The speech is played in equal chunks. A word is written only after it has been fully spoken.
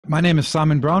My name is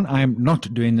Simon Brown. I am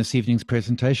not doing this evening's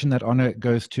presentation. That honor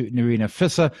goes to Nerina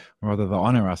Visser, or rather the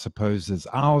honor, I suppose, is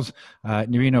ours.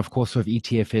 Nerina, of course, of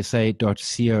etfSA.co.za.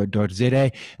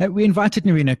 We invited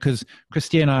Nerina because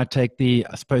Christy and I take I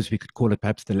suppose we could call it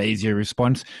perhaps the lazier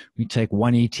response. We take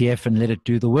one ETF and let it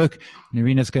do the work.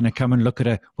 Nerina's going to come and look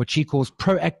at what she calls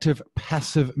proactive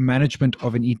passive management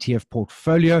of an ETF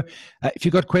portfolio. If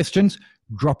you've got questions,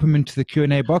 drop them into the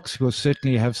Q&A box. We'll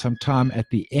certainly have some time at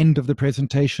the end of the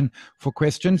presentation for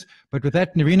questions. But with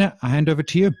that, Nerina, I hand over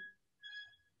to you.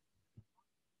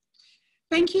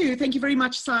 Thank you. Thank you very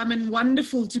much, Simon.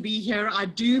 Wonderful to be here. I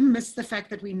do miss the fact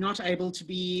that we're not able to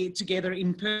be together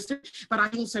in person, but I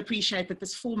also appreciate that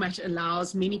this format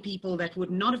allows many people that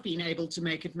would not have been able to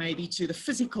make it maybe to the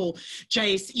physical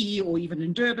JSE or even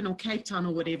in Durban or Cape Town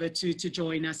or whatever to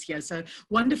join us here. So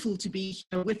wonderful to be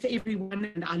here with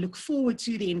everyone, and I look forward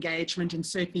to the engagement and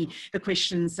certainly the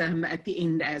questions at the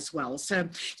end as well. So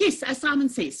yes, as Simon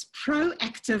says,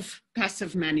 proactive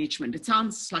passive management. It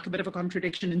sounds like a bit of a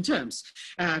contradiction in terms.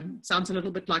 Sounds a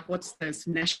little bit like what's this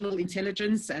national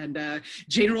intelligence and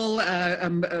general,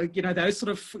 those sort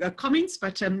of comments.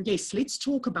 But yes, let's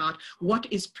talk about what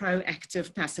is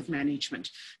proactive passive management.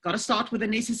 Got to start with a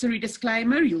necessary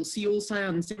disclaimer. You'll see also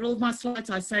on several of my slides,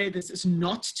 I say this is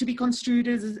not to be construed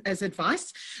as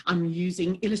advice. I'm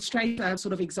using illustrative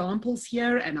sort of examples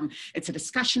here, and it's a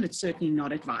discussion. It's certainly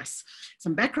not advice.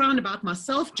 Some background about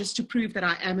myself, just to prove that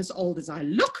I am as old as I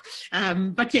look.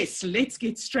 But yes, let's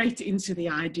get straight into the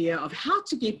idea of how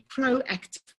to get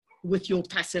proactive with your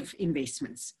passive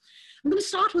investments. I'm going to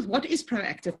start with what is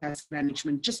proactive passive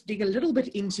management, just dig a little bit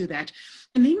into that.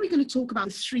 And then we're going to talk about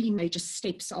the three major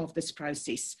steps of this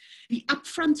process: the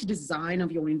upfront design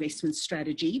of your investment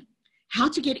strategy, how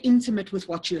to get intimate with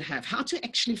what you have, how to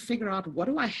actually figure out what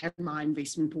do I have in my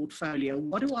investment portfolio,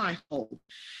 what do I hold?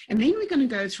 And then we're going to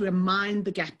go through a mind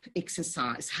the gap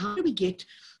exercise. How do we get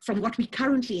from what we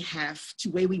currently have to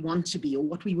where we want to be or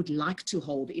what we would like to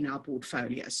hold in our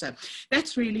portfolio? So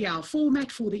that's really our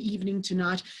format for the evening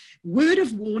tonight. Word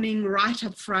of warning right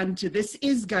up front, this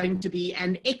is going to be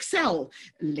an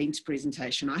Excel-linked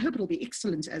presentation. I hope it'll be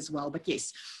excellent as well. But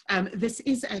yes, this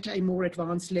is at a more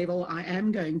advanced level. I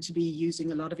am going to be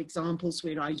using a lot of examples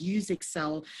where I use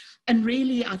Excel. And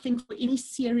really, I think for any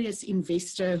serious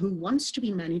investor who wants to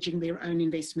be managing their own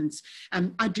investments,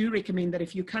 I do recommend that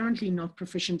if you're currently not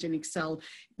proficient in Excel,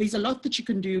 there's a lot that you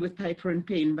can do with paper and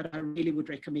pen, but I really would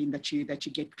recommend that you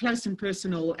get close and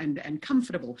personal and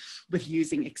comfortable with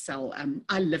using Excel.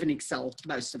 I live in Excel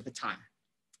most of the time.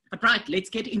 But right, let's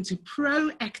get into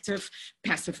proactive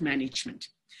passive management.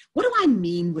 What do I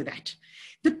mean with that?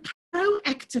 The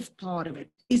proactive part of it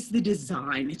is the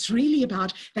design. It's really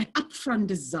about that upfront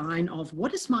design of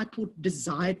what does my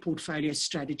desired portfolio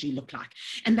strategy look like?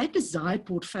 And that desired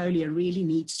portfolio really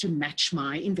needs to match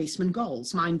my investment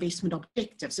goals, my investment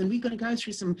objectives. And we're going to go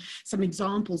through some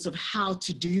examples of how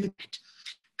to do that.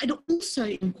 It also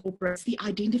incorporates the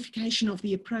identification of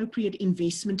the appropriate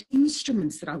investment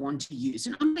instruments that I want to use.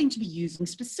 And I'm going to be using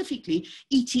specifically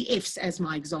ETFs as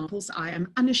my examples. I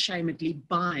am unashamedly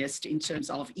biased in terms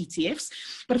of ETFs,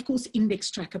 but of course, index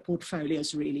tracker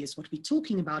portfolios really is what we're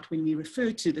talking about when we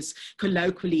refer to this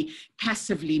colloquially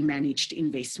passively managed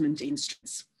investment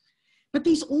instruments. But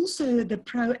there's also the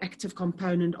proactive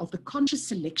component of the conscious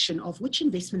selection of which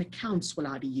investment accounts will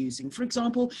I be using. For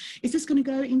example, is this going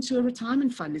to go into a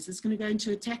retirement fund? Is this going to go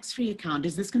into a tax-free account?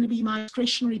 Is this going to be my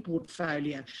discretionary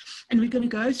portfolio? And we're going to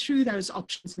go through those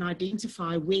options and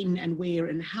identify when and where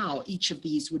and how each of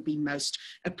these would be most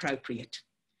appropriate.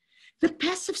 The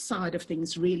passive side of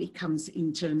things really comes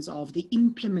in terms of the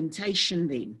implementation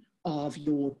then of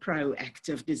your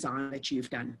proactive design that you've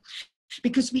done,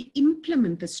 because we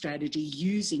implement the strategy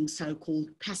using so-called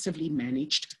passively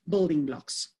managed building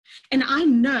blocks. And I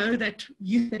know that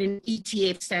an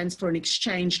ETF stands for an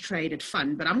exchange traded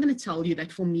fund, but I'm going to tell you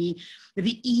that for me,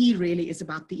 the E really is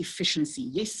about the efficiency.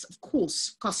 Yes, of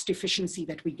course, cost efficiency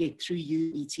that we get through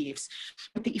ETFs,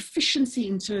 but the efficiency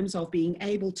in terms of being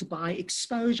able to buy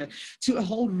exposure to a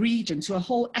whole region, to a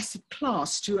whole asset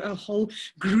class, to a whole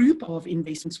group of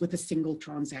investments with a single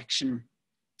transaction.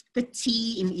 The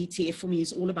T in ETF for me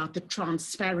is all about the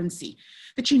transparency,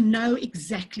 that you know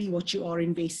exactly what you are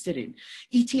invested in.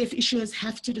 ETF issuers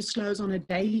have to disclose on a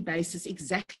daily basis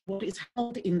exactly what is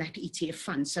held in that ETF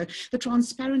fund. So the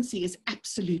transparency is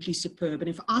absolutely superb. And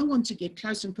if I want to get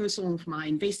close and personal with my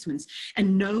investments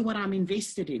and know what I'm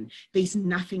invested in, there's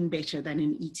nothing better than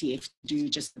an ETF to do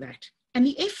just that. And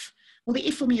the F, Well, the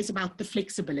F for me is about the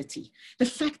flexibility, the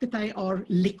fact that they are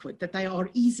liquid, that they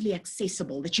are easily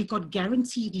accessible, that you've got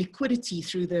guaranteed liquidity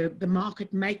through the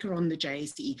market maker on the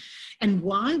JSE, and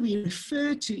why we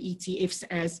refer to ETFs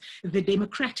as the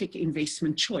democratic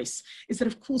investment choice is that,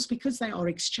 of course, because they are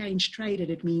exchange traded,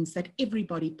 it means that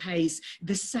everybody pays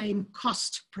the same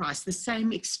cost price, the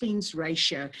same expense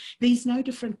ratio. There's no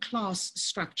different class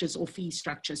structures or fee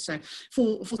structures. So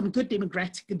for some good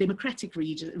democratic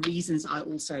reasons, I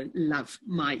also love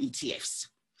my ETFs.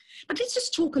 But let's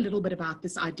just talk a little bit about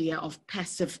this idea of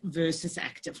passive versus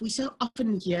active. We so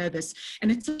often hear this, and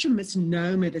it's such a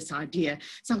misnomer, this idea.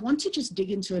 So I want to just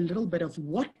dig into a little bit of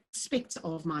what aspects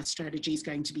of my strategy is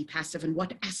going to be passive and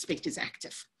what aspect is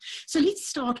active. So let's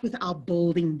start with our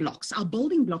building blocks. Our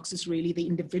building blocks is really the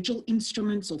individual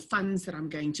instruments or funds that I'm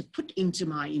going to put into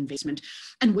my investment.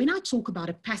 And when I talk about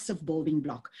a passive building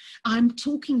block, I'm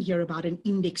talking here about an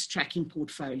index tracking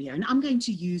portfolio. And I'm going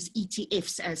to use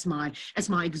ETFs as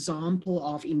my example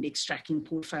of index tracking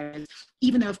portfolios,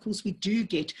 even though, of course, we do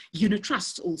get unit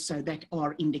trusts also that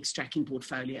are index tracking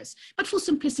portfolios. But for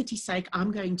simplicity's sake,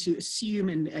 I'm going to assume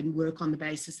and work on the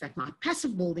basis that my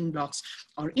passive building blocks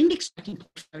are index tracking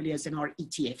portfolios and are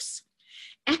ETFs.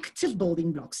 Active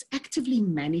building blocks, actively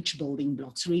managed building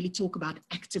blocks, really talk about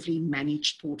actively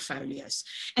managed portfolios.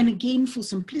 And again, for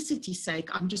simplicity's sake,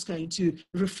 I'm just going to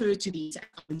refer to these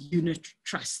as unit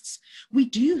trusts. We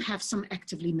do have some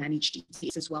actively managed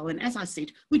ETFs as well. And as I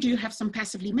said, we do have some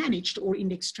passively managed or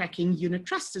index tracking unit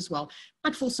trusts as well.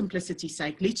 But for simplicity's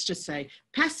sake, let's just say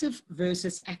passive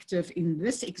versus active in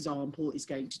this example is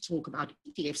going to talk about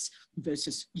ETFs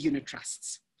versus unit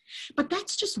trusts. But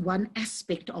that's just one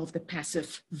aspect of the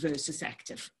passive versus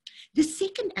active. The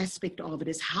second aspect of it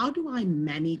is, how do I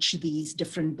manage these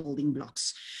different building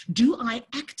blocks? Do I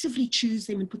actively choose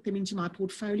them and put them into my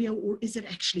portfolio, or is it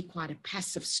actually quite a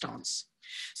passive stance?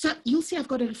 So you'll see I've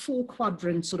got a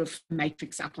 4-quadrant sort of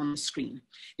matrix up on the screen.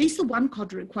 There's the one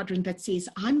quadrant that says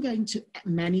I'm going to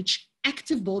manage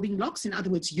active building blocks, in other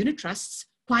words, unit trusts,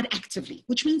 quite actively,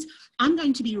 which means I'm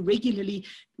going to be regularly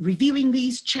reviewing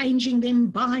these, changing them,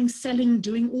 buying, selling,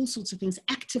 doing all sorts of things,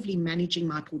 actively managing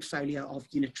my portfolio of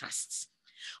unit trusts.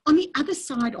 On the other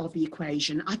side of the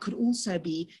equation, I could also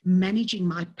be managing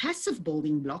my passive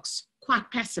building blocks quite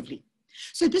passively.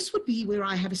 So this would be where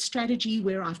I have a strategy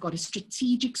where I've got a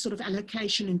strategic sort of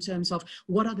allocation in terms of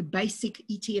what are the basic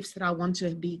ETFs that I want to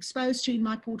be exposed to in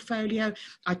my portfolio.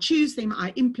 I choose them,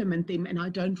 I implement them, and I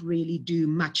don't really do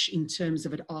much in terms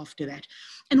of it after that.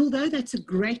 And although that's a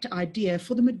great idea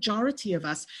for the majority of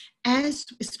us,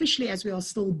 especially as we are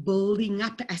still building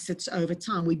up assets over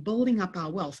time, we're building up our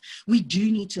wealth, we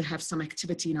do need to have some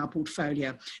activity in our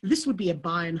portfolio. This would be a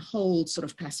buy and hold sort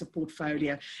of passive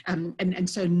portfolio, and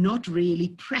so not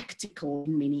really practical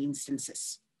in many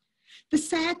instances. The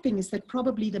sad thing is that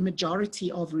probably the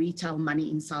majority of retail money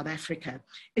in South Africa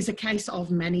is a case of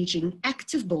managing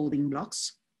active building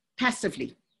blocks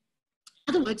passively.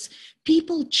 In other words,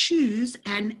 people choose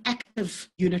an active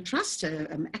unit trust,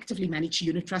 actively managed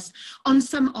unit trust, on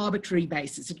some arbitrary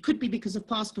basis. It could be because of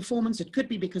past performance. It could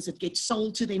be because it gets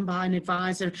sold to them by an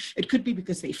advisor. It could be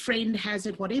because their friend has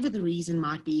it, whatever the reason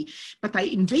might be. But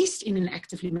they invest in an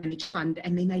actively managed fund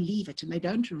and then they leave it and they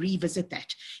don't revisit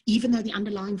that. Even though the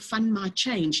underlying fund might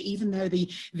change, even though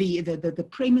the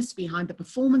premise behind the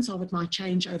performance of it might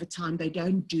change over time, they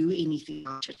don't do anything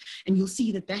about it. And you'll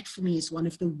see that that for me is one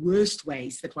of the worst ways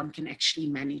that one can actually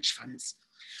manage funds.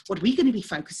 What we're going to be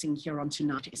focusing here on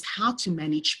tonight is how to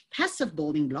manage passive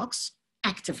building blocks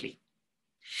actively.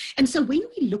 And so when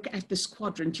we look at this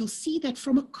quadrant, you'll see that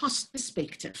from a cost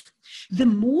perspective, the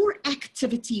more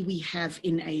activity we have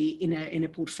in a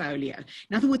portfolio,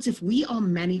 in other words, if we are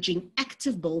managing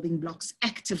active building blocks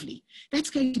actively,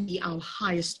 that's going to be our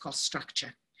highest cost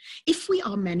structure. If we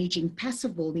are managing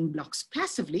passive building blocks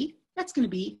passively, that's going to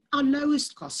be our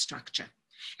lowest cost structure.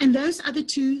 And those other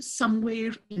two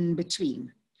somewhere in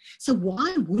between. So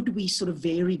why would we sort of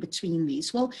vary between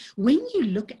these? Well, when you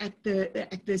look at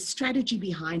the strategy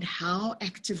behind how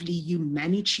actively you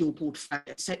manage your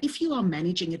portfolio, so if you are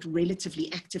managing it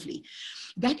relatively actively,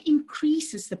 that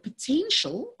increases the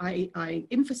potential, I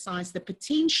emphasize the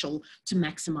potential to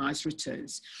maximize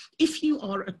returns. If you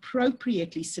are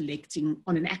appropriately selecting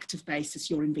on an active basis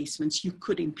your investments, you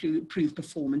could improve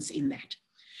performance in that.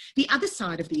 The other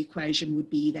side of the equation would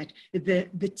be that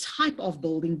the type of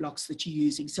building blocks that you're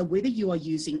using, so whether you are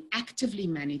using actively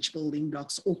managed building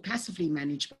blocks or passively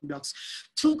managed building blocks,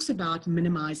 talks about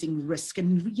minimizing risk.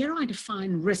 And here I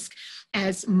define risk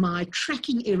as my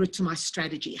tracking error to my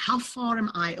strategy. How far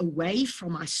am I away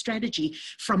from my strategy,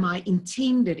 from my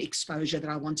intended exposure that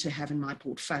I want to have in my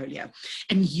portfolio?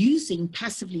 And using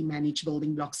passively managed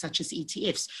building blocks such as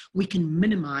ETFs, we can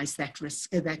minimize that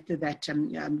risk,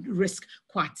 risk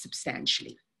quite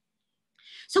substantially.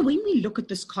 So when we look at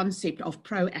this concept of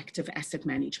proactive asset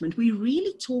management, we're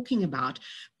really talking about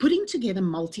putting together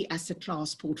multi-asset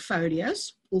class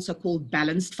portfolios, also called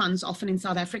balanced funds often in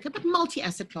South Africa, but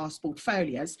multi-asset class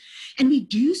portfolios. And we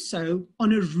do so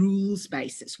on a rules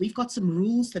basis. We've got some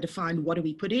rules that define what do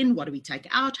we put in, what do we take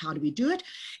out, how do we do it?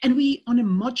 And we, on a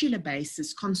modular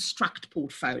basis, construct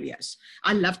portfolios.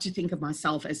 I love to think of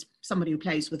myself as somebody who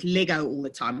plays with Lego all the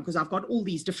time, because I've got all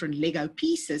these different Lego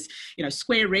pieces, you know,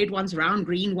 square red ones, round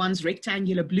green ones,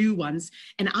 rectangular blue ones,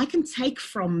 and I can take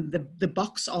from the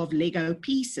box of Lego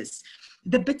pieces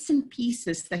the bits and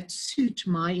pieces that suit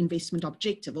my investment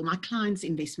objective or my client's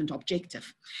investment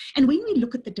objective. And when we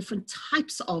look at the different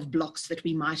types of blocks that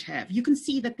we might have, you can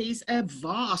see that there's a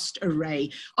vast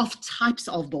array of types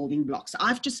of building blocks.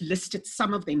 I've just listed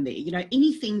some of them there, you know,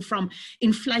 anything from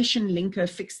inflation linker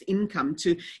fixed income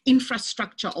to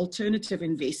infrastructure alternative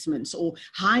investments or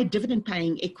high dividend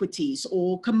paying equities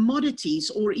or commodities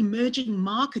or emerging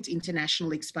market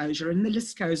international exposure, and the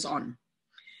list goes on.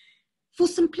 For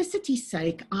simplicity's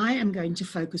sake, I am going to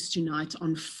focus tonight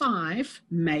on 5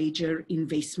 major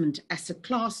investment asset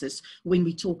classes when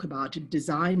we talk about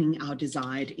designing our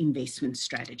desired investment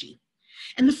strategy.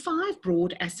 And the 5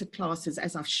 broad asset classes,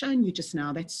 as I've shown you just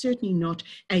now, that's certainly not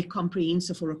a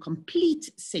comprehensive or a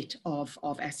complete set of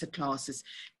asset classes.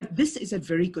 But this is a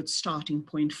very good starting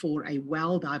point for a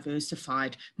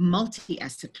well-diversified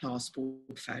multi-asset class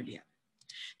portfolio.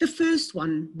 The first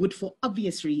one would, for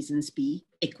obvious reasons, be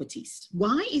equities.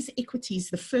 Why is equities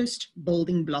the first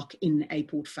building block in a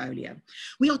portfolio?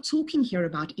 We are talking here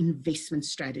about investment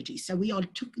strategy. So we are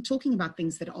talking about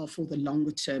things that are for the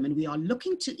longer term, and we are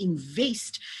looking to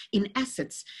invest in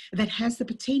assets that has the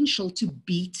potential to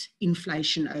beat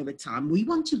inflation over time. We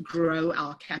want to grow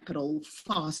our capital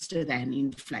faster than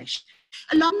inflation.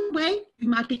 Along the way, we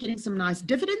might be getting some nice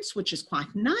dividends, which is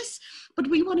quite nice, but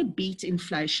we want to beat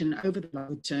inflation over the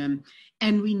long term.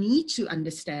 And we need to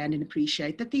understand and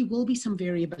appreciate that there will be some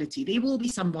variability. There will be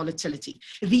some volatility.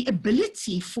 The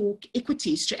ability for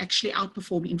equities to actually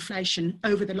outperform inflation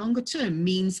over the longer term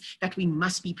means that we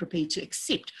must be prepared to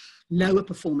accept lower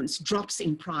performance, drops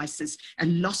in prices,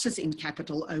 and losses in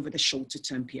capital over the shorter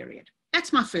term period.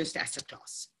 That's my first asset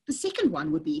class. The second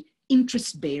one would be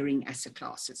interest-bearing asset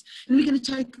classes. And we're going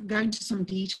to go into some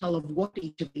detail of what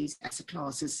each of these asset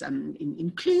classes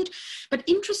include. But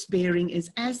interest-bearing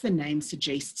is, as the name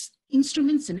suggests,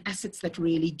 instruments and assets that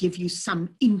really give you some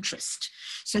interest.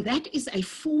 So that is a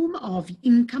form of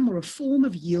income or a form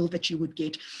of yield that you would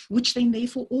get, which then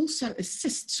therefore also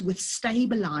assists with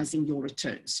stabilizing your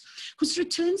returns. Because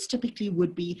returns typically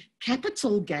would be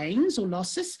capital gains or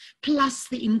losses plus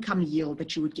the income yield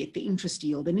that you would get, the interest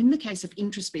yield. And in the case of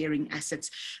interest-bearing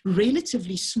assets,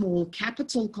 relatively small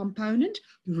capital component,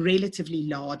 relatively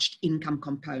large income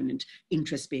component,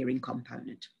 interest-bearing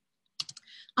component.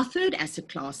 Our third asset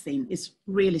class then is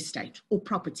real estate or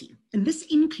property. And this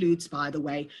includes, by the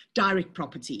way, direct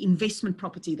property, investment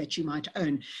property that you might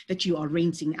own, that you are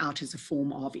renting out as a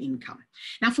form of income.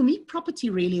 Now, for me, property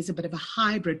really is a bit of a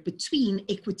hybrid between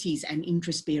equities and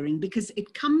interest-bearing because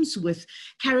it comes with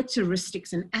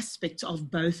characteristics and aspects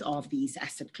of both of these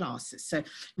asset classes. So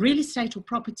real estate or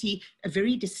property, a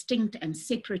very distinct and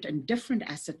separate and different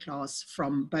asset class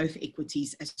from both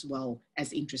equities as well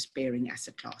as interest-bearing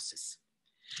asset classes.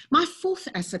 My fourth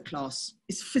asset class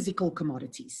is physical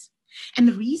commodities. And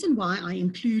the reason why I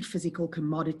include physical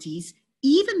commodities,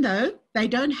 even though they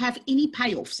don't have any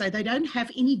payoff, so they don't have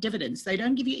any dividends, they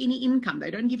don't give you any income,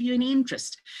 they don't give you any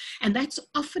interest. And that's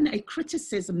often a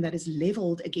criticism that is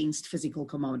leveled against physical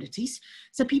commodities.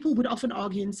 So people would often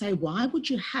argue and say, why would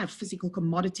you have physical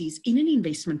commodities in an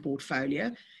investment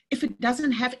portfolio if it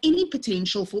doesn't have any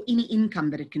potential for any income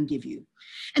that it can give you?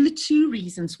 And the 2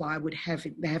 reasons why I would have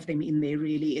them in there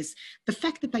really is the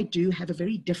fact that they do have a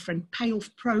very different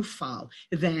payoff profile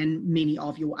than many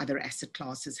of your other asset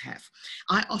classes have.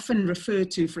 I often refer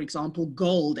to, for example,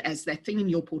 gold as that thing in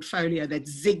your portfolio that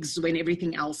zigs when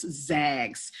everything else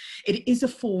zags. It is a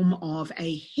form of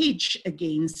a hedge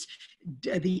against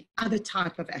the other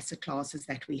type of asset classes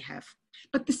that we have.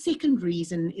 But the second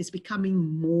reason is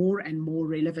becoming more and more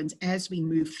relevant as we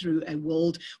move through a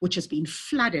world which has been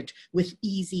flooded with with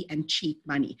easy and cheap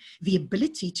money. The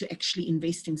ability to actually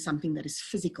invest in something that is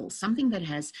physical, something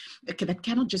that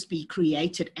cannot just be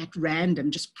created at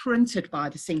random, just printed by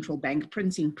the central bank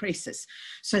printing presses.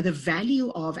 So the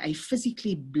value of a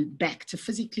physically backed, a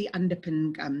physically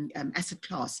underpinned asset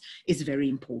class is very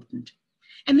important.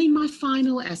 And then my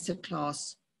final asset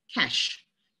class, cash.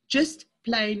 Just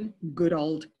plain good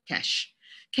old cash.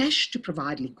 Cash to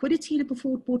provide liquidity in a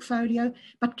portfolio,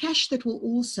 but cash that will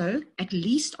also, at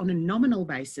least on a nominal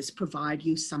basis, provide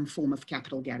you some form of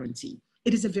capital guarantee.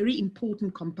 It is a very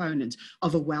important component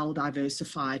of a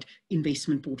well-diversified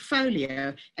investment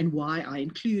portfolio, and why I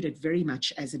include it very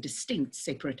much as a distinct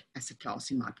separate asset class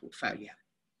in my portfolio.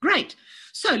 Great.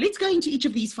 So let's go into each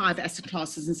of these 5 asset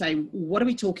classes and say, what are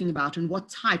we talking about and what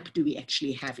type do we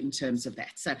actually have in terms of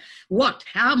that? So what,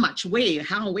 how much, where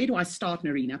do I start,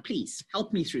 Nerina? Please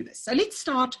help me through this. So let's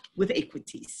start with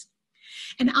equities.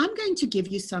 And I'm going to give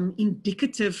you some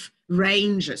indicative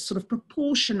ranges, sort of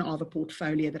proportion of a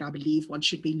portfolio that I believe one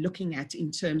should be looking at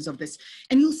in terms of this.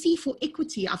 And you'll see for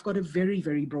equity, I've got a very,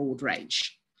 very broad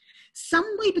range.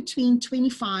 Somewhere between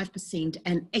 25%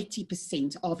 and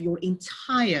 80% of your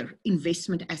entire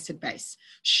investment asset base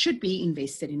should be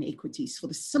invested in equities for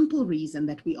the simple reason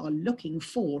that we are looking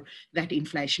for that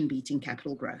inflation-beating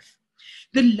capital growth.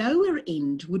 The lower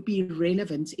end would be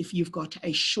relevant if you've got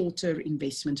a shorter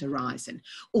investment horizon,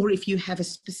 or if you have a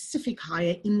specific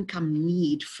higher income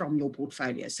need from your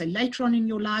portfolio. So later on in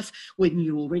your life, when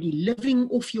you're already living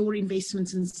off your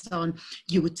investments and so on,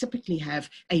 you would typically have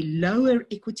a lower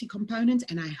equity component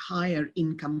and a higher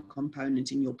income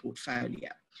component in your portfolio.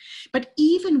 But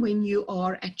even when you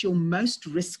are at your most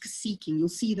risk seeking, you'll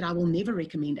see that I will never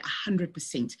recommend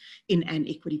 100% in an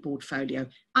equity portfolio.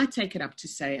 I take it up to,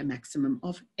 say, a maximum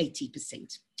of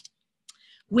 80%.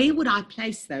 Where would I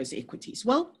place those equities?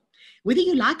 Well, whether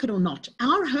you like it or not,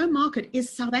 our home market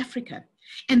is South Africa.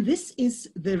 And this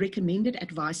is the recommended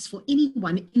advice for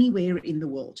anyone, anywhere in the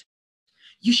world.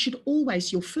 You should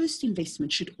always, your first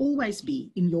investment should always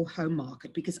be in your home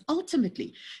market, because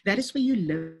ultimately that is where you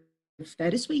live.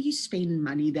 That is where you spend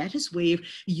money. That is where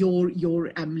your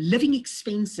living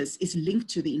expenses is linked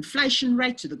to the inflation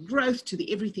rate, to the growth, to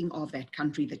the everything of that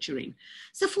country that you're in.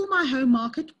 So for my home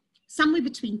market, somewhere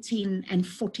between 10 and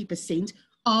 40%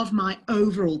 of my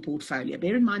overall portfolio.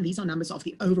 Bear in mind, these are numbers of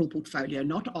the overall portfolio,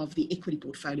 not of the equity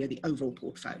portfolio, the overall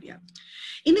portfolio.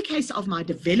 In the case of my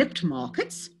developed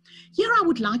markets, here I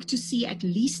would like to see at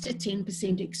least a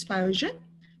 10% exposure,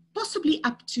 possibly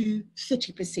up to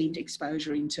 30%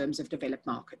 exposure in terms of developed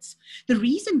markets. The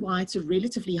reason why it's a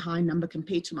relatively high number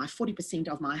compared to my 40%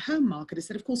 of my home market is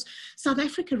that, of course, South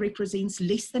Africa represents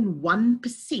less than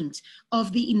 1%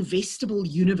 of the investable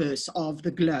universe of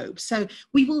the globe. So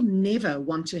we will never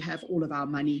want to have all of our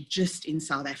money just in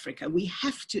South Africa. We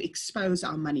have to expose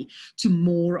our money to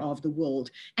more of the world,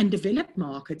 and developed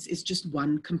markets is just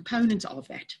one component of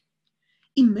that.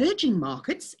 Emerging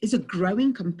markets is a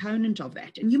growing component of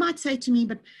that. And you might say to me,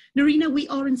 but Nerina, we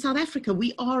are in South Africa.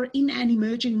 We are in an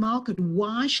emerging market.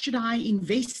 Why should I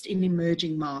invest in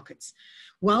emerging markets?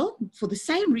 Well, for the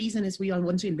same reason as we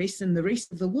want to invest in the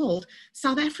rest of the world,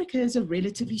 South Africa is a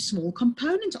relatively small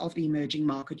component of the emerging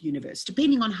market universe.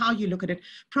 Depending on how you look at it,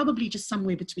 probably just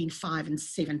somewhere between 5 and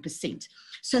 7%.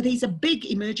 So there's a big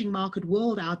emerging market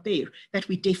world out there that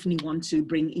we definitely want to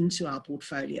bring into our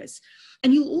portfolios.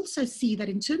 And you'll also see that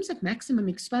in terms of maximum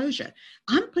exposure,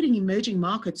 I'm putting emerging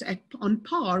markets on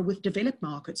par with developed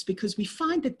markets, because we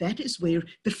find that that is where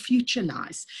the future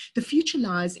lies. The future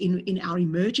lies in our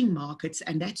emerging markets,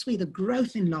 and that's where the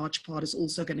growth in large part is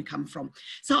also going to come from.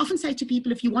 So I often say to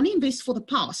people, if you want to invest for the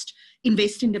past,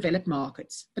 invest in developed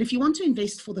markets. But if you want to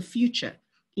invest for the future,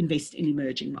 invest in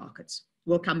emerging markets.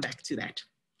 We'll come back to that.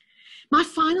 My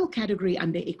final category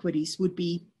under equities would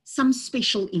be some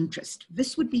special interest.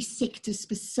 This would be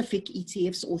sector-specific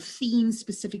ETFs or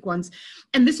theme-specific ones.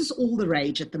 And this is all the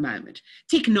rage at the moment.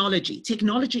 Technology.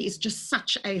 Technology is just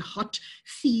such a hot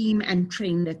theme and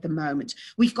trend at the moment.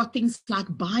 We've got things like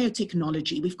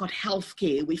biotechnology. We've got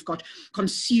healthcare. We've got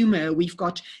consumer. We've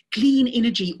got clean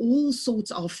energy, all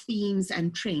sorts of themes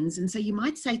and trends. And so you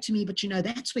might say to me, but you know,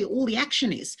 that's where all the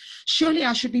action is. Surely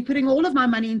I should be putting all of my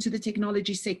money into the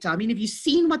technology sector. I mean, have you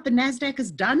seen what the NASDAQ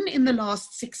has done in the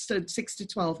last 6 to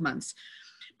 12 months?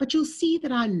 But you'll see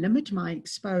that I limit my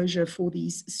exposure for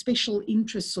these special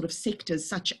interest sort of sectors,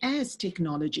 such as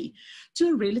technology, to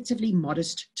a relatively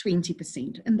modest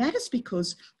 20%. And that is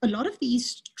because a lot of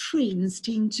these trends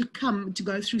tend to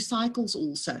go through cycles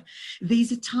also.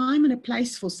 There's a time and a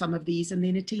place for some of these, and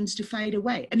then it tends to fade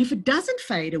away. And if it doesn't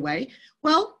fade away,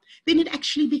 well, then it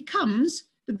actually becomes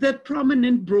the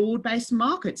prominent broad-based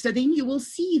market. So then you will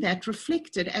see that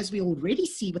reflected, as we already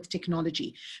see with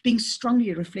technology, being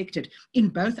strongly reflected in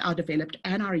both our developed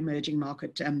and our emerging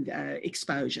market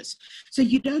exposures. So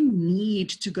you don't need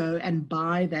to go and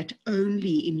buy that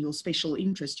only in your special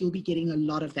interest. You'll be getting a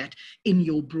lot of that in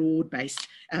your broad-based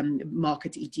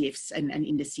market ETFs and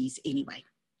indices anyway.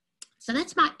 So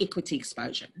that's my equity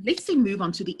exposure. Let's then move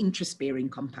on to the interest-bearing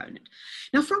component.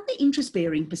 Now, from the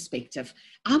interest-bearing perspective,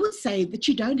 I would say that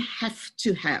you don't have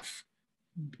to have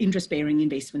interest-bearing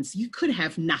investments. You could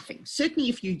have nothing. Certainly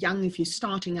if you're young, if you're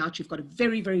starting out, you've got a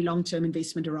very, very long-term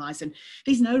investment horizon,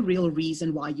 there's no real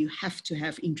reason why you have to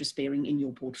have interest-bearing in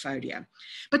your portfolio.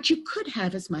 But you could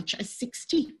have as much as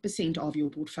 60% of your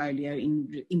portfolio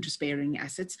in interest-bearing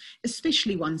assets,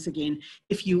 especially once again,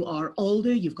 if you are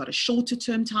older, you've got a shorter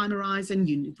term time horizon,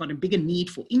 you've got a bigger need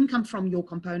for income from your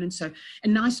components. So a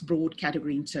nice broad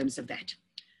category in terms of that.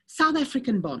 South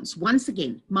African bonds, once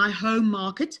again, my home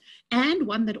market, and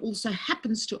one that also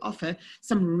happens to offer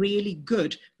some really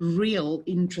good real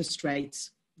interest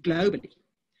rates globally.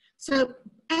 So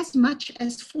as much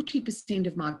as 40%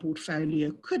 of my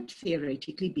portfolio could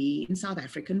theoretically be in South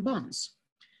African bonds.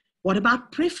 What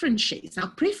about preference shares?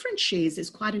 Now, preference shares is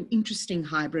quite an interesting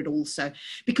hybrid also,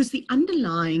 because the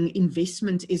underlying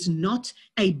investment is not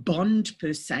a bond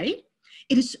per se.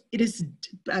 It is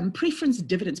preference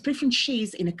dividends, preference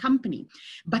shares in a company,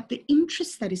 but the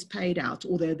interest that is paid out,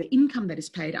 or the income that is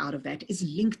paid out of that, is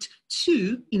linked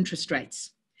to interest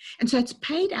rates. And so it's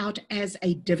paid out as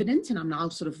a dividend, and I'm now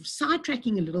sort of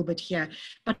sidetracking a little bit here,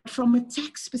 but from a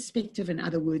tax perspective, in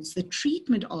other words, the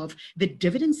treatment of the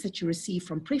dividends that you receive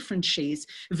from preference shares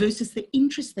versus the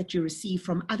interest that you receive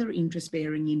from other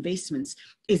interest-bearing investments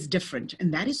is different.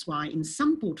 And that is why in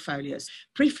some portfolios,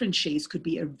 preference shares could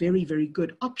be a very, very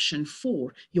good option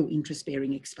for your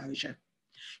interest-bearing exposure.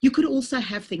 You could also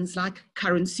have things like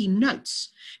currency notes.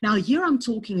 Now, here I'm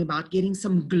talking about getting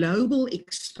some global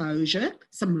exposure,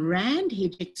 some rand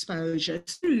hedge exposure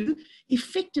through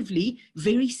effectively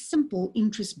very simple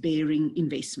interest-bearing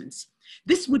investments.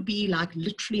 This would be like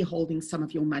literally holding some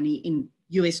of your money in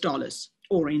US dollars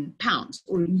or in pounds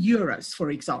or in euros,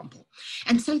 for example.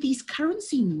 And so these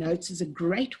currency notes is a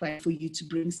great way for you to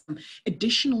bring some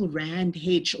additional rand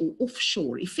hedge or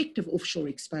offshore, effective offshore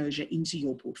exposure into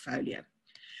your portfolio.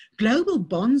 Global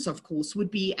bonds, of course,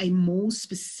 would be a more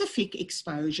specific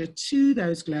exposure to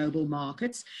those global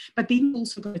markets, but then you've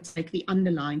also got to take the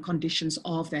underlying conditions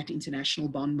of that international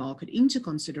bond market into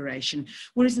consideration.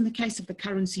 Whereas in the case of the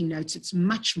currency notes, it's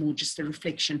much more just a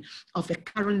reflection of the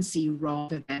currency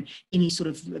rather than any sort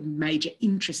of major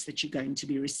interest that you're going to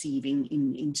be receiving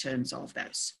in terms of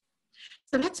those.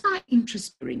 So that's my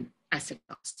interest-bearing asset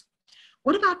class.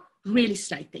 What about real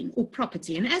estate then, or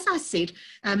property? And as I said,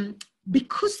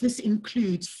 because this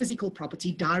includes physical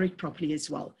property, direct property as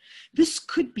well, this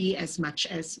could be as much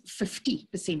as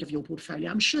 50% of your portfolio.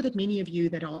 I'm sure that many of you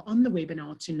that are on the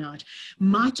webinar tonight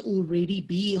might already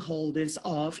be holders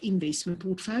of investment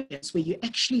portfolios where you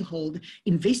actually hold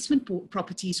investment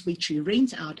properties which you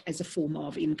rent out as a form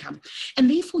of income. And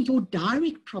therefore your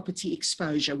direct property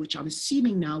exposure, which I'm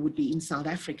assuming now would be in South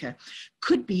Africa,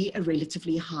 could be a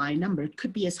relatively high number. It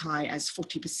could be as high as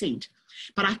 40%.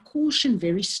 But I caution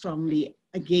very strongly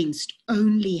against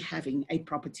only having a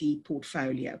property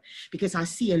portfolio, because I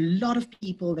see a lot of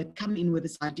people that come in with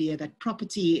this idea that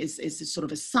property is a sort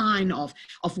of a sign of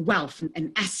wealth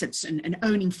and assets and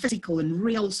owning physical and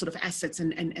real sort of assets,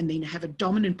 and then have a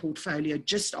dominant portfolio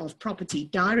just of property,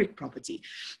 direct property.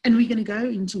 And we're going to go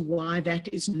into why that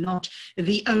is not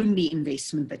the only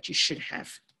investment that you should have.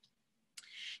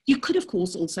 You could, of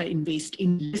course, also invest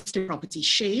in listed property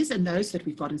shares, and those that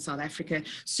we've got in South Africa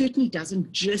certainly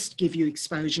doesn't just give you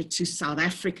exposure to South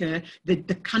Africa, the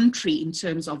country, in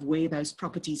terms of where those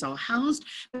properties are housed,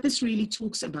 but this really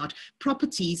talks about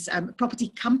properties, property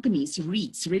companies,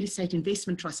 REITs, real estate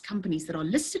investment trust companies that are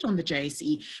listed on the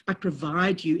JSE, but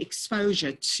provide you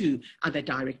exposure to other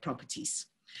direct properties.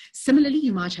 Similarly,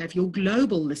 you might have your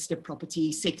global listed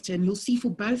property sector, and you'll see for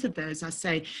both of those, I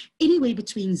say anywhere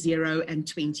between 0 and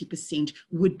 20%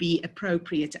 would be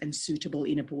appropriate and suitable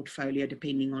in a portfolio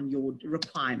depending on your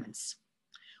requirements.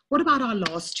 What about our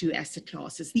last two asset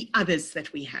classes, the others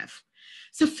that we have?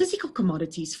 So physical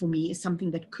commodities for me is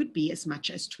something that could be as much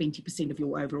as 20% of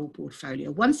your overall portfolio.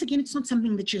 Once again, it's not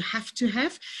something that you have to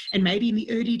have. And maybe in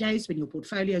the early days when your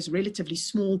portfolio is relatively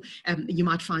small, you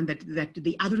might find that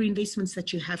the other investments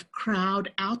that you have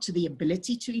crowd out to the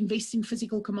ability to invest in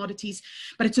physical commodities.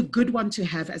 But it's a good one to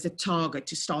have as a target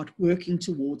to start working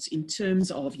towards in terms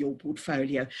of your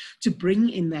portfolio, to bring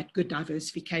in that good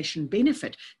diversification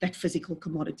benefit that physical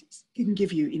commodities can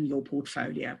give you in your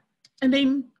portfolio. and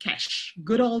then cash,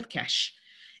 good old cash.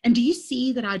 And do you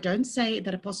see that I don't say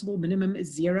that a possible minimum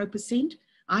is 0%?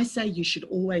 I say you should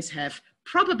always have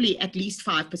probably at least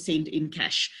 5% in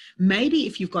cash. Maybe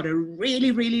if you've got a really,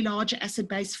 really large asset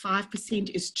base, 5%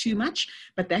 is too much,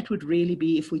 but that would really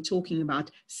be if we're talking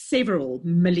about several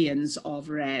millions of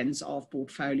rands of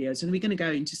portfolios. And we're going to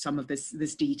go into some of this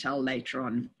detail later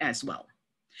on as well.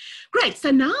 Great,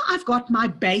 so now I've got my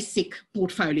basic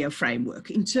portfolio framework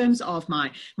in terms of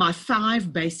my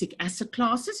 5 basic asset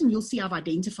classes, and you'll see I've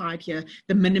identified here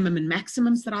the minimum and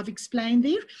maximums that I've explained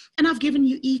there, and I've given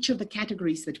you each of the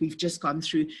categories that we've just gone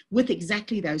through with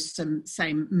exactly those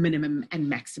same minimum and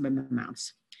maximum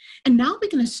amounts. And now we're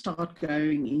going to start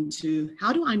going into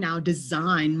how do I now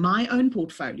design my own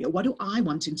portfolio? What do I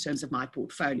want in terms of my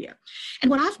portfolio? And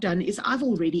what I've done is I've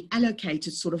already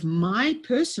allocated sort of my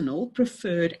personal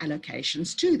preferred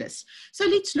allocations to this. So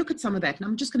let's look at some of that. And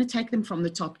I'm just going to take them from the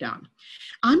top down.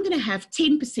 I'm going to have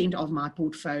 10% of my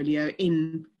portfolio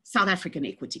in South African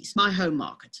equities, my home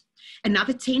market.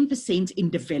 Another 10% in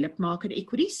developed market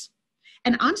equities.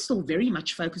 And I'm still very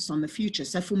much focused on the future.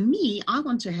 So for me, I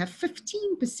want to have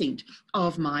 15%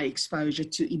 of my exposure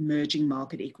to emerging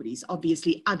market equities,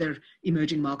 obviously other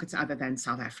emerging markets other than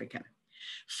South Africa.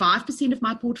 5% of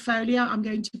my portfolio I'm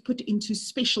going to put into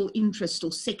special interest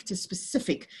or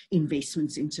sector-specific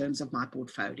investments in terms of my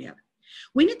portfolio.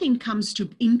 When it then comes to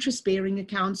interest-bearing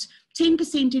accounts,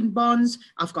 10% in bonds,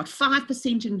 I've got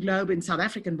 5% in South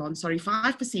African bonds,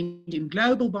 5% in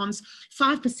global bonds,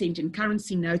 5% in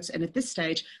currency notes, and at this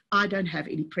stage, I don't have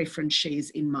any preference shares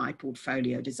in my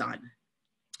portfolio design.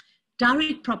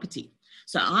 Direct property.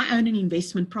 So I own an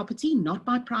investment property, not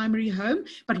my primary home,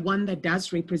 but one that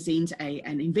does represent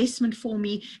an investment for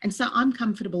me. And so I'm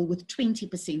comfortable with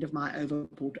 20% of my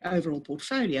overall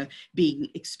portfolio being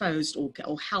exposed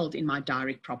or held in my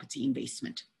direct property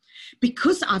investment.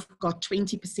 Because I've got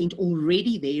 20%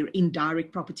 already there in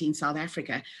direct property in South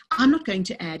Africa, I'm not going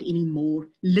to add any more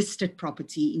listed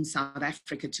property in South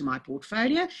Africa to my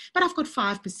portfolio, but I've got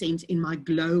 5% in my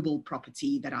global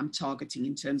property that I'm targeting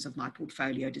in terms of my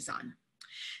portfolio design.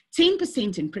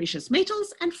 10% in precious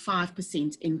metals and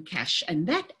 5% in cash. And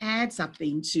that adds up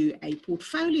then to a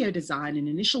portfolio design, an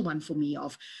initial one for me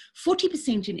of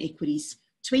 40% in equities,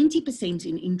 20%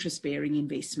 in interest-bearing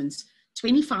investments,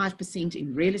 25%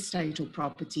 in real estate or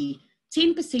property,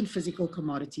 10% physical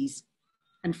commodities,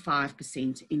 and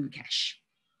 5% in cash.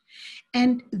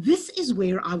 And this is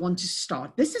where I want to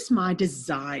start. This is my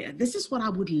desire. This is what I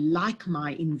would like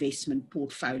my investment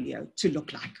portfolio to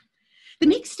look like. The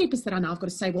next step is that I've got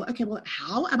to say, well,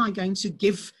 how am I going to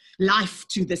give life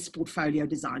to this portfolio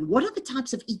design? What are the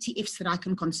types of ETFs that I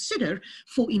can consider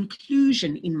for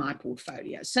inclusion in my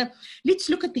portfolio? So let's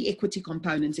look at the equity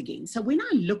components again. So when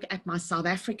I look at my South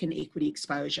African equity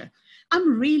exposure,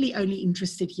 I'm really only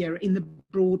interested here in the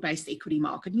broad-based equity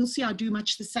market. And you'll see I do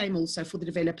much the same also for the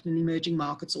developed and emerging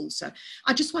markets also.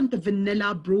 I just want the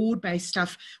vanilla broad-based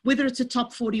stuff, whether it's a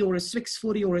top 40 or a Swiss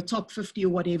 40 or a top 50 or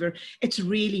whatever, it's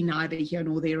really neither here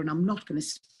nor there. And I'm not going to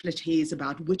split hairs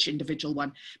about which individual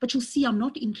one. But you'll see I'm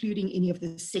not including any of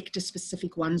the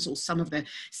sector-specific ones or some of the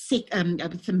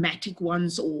thematic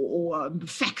ones or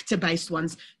factor-based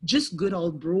ones, just good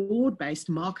old broad-based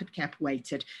market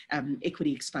cap-weighted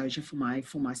equity exposure for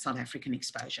my South African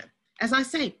exposure. As I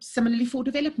say, similarly for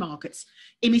developed markets,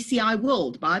 MSCI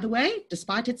World, by the way,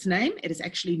 despite its name, it is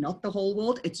actually not the whole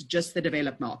world, it's just the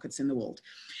developed markets in the world.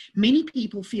 Many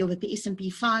people feel that the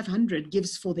S&P 500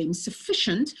 gives for them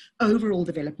sufficient overall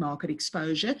developed market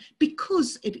exposure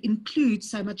because it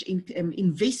includes so much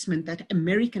investment that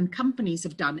American companies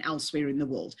have done elsewhere in the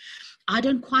world. I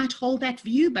don't quite hold that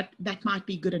view, but that might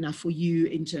be good enough for you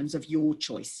in terms of your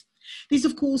choice. There's,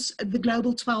 of course, the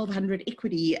Global 1200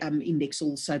 Equity Index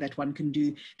also that one can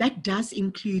do. That does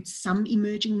include some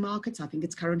emerging markets. I think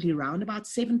it's currently around about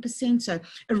 7%, so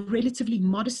a relatively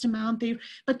modest amount there.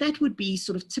 But that would be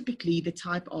sort of typically the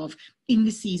type of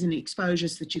indices and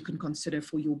exposures that you can consider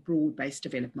for your broad-based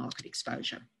developed market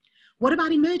exposure. What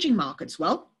about emerging markets?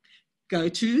 Well, go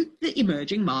to the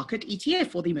emerging market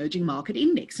ETF or the emerging market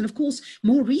index. And of course,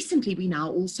 more recently, we now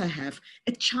also have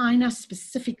a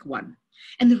China-specific one.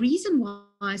 And the reason why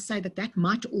I say that that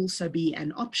might also be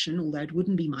an option, although it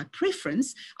wouldn't be my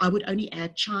preference, I would only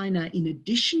add China in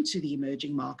addition to the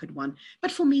emerging market one.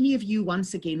 But for many of you,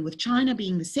 once again, with China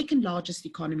being the second largest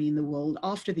economy in the world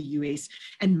after the US,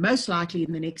 and most likely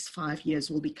in the next 5 years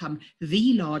will become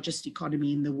the largest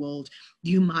economy in the world,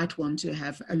 you might want to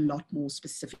have a lot more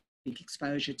specific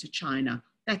exposure to China.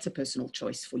 That's a personal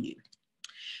choice for you.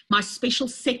 My special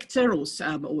sector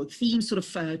or theme sort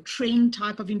of trend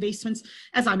type of investments,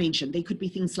 as I mentioned, they could be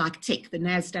things like tech, the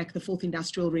NASDAQ, the fourth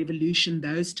industrial revolution,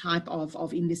 those type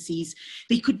of indices.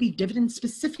 They could be dividend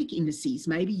specific indices.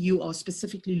 Maybe you are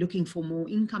specifically looking for more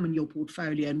income in your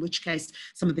portfolio, in which case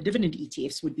some of the dividend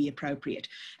ETFs would be appropriate.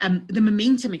 The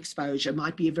momentum exposure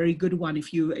might be a very good one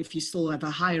if you still have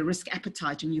a higher risk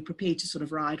appetite and you're prepared to sort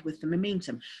of ride with the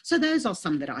momentum. So those are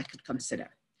some that I could consider.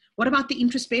 What about the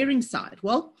interest-bearing side?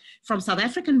 Well, from South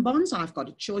African bonds, I've got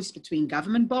a choice between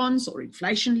government bonds or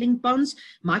inflation-linked bonds.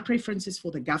 My preference is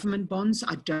for the government bonds.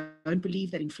 I don't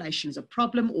believe that inflation is a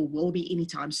problem or will be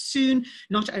anytime soon,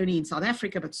 not only in South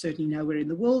Africa, but certainly nowhere in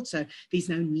the world. So there's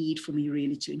no need for me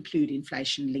really to include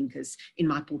inflation linkers in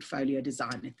my portfolio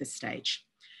design at this stage.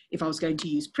 If I was going to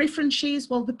use preference shares,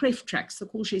 well, the PrefTrax, the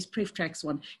Core Shares PrefTrax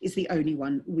one is the only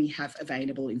one we have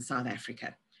available in South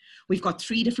Africa. We've got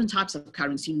 3 different types of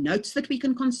currency notes that we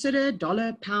can consider: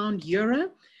 dollar, pound, euro.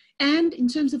 And in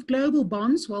terms of global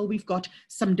bonds, well, we've got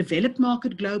some developed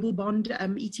market global bond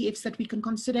ETFs that we can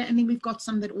consider. And then we've got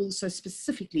some that also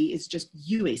specifically is just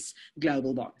US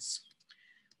global bonds.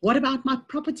 What about my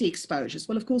property exposures?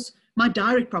 Well, of course, my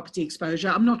direct property exposure,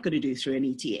 I'm not going to do through an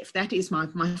ETF. That is my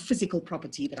physical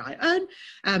property that I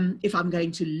own. If I'm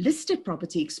going to listed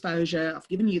property exposure, I've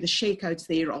given you the share codes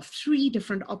there of 3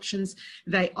 different options.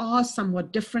 They are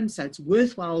somewhat different, so it's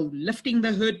worthwhile lifting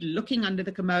the hood, looking under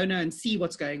the kimono and see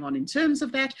what's going on in terms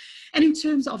of that. And in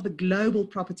terms of the global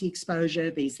property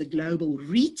exposure, there's the global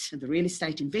REIT, the Real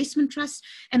Estate Investment Trust,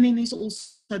 and then there's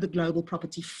also the Global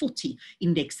Property 40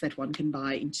 index that one can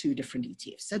buy in 2 different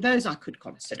ETFs. So those I could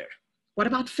consider. What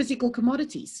about physical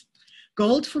commodities?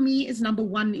 Gold for me is number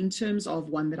 1 in terms of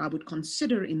one that I would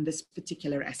consider in this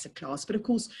particular asset class. But of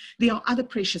course, there are other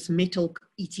precious metal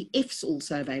ETFs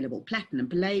also available: platinum,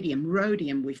 palladium,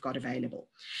 rhodium we've got available.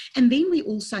 And then we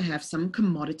also have some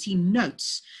commodity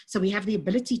notes. So we have the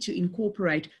ability to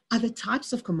incorporate other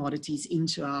types of commodities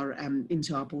into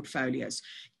our portfolios.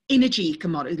 Energy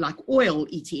commodities like oil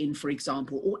ETN, for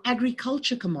example, or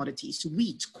agriculture commodities,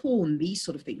 wheat, corn, these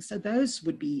sort of things. So those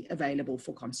would be available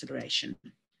for consideration.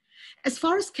 As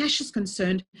far as cash is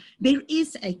concerned, there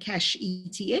is a cash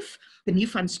ETF. The New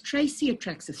Funds Tracy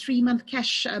attracts a 3-month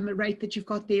cash rate that you've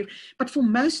got there. But for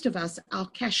most of us, our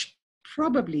cash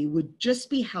probably would just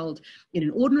be held in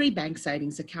an ordinary bank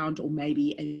savings account or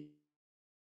maybe a.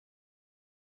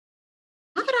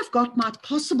 Now that I've got my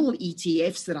possible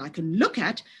ETFs that I can look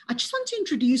at, I just want to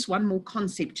introduce one more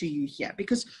concept to you here,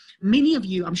 because many of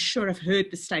you, I'm sure, have heard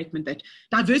the statement that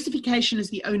diversification is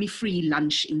the only free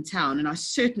lunch in town, and I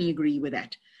certainly agree with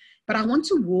that. But I want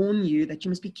to warn you that you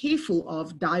must be careful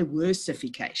of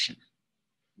diversification.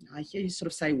 I hear you sort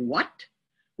of say, what?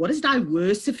 What is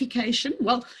diversification?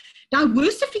 Well,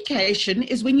 diversification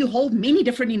is when you hold many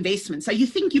different investments. So you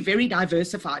think you're very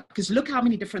diversified because look how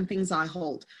many different things I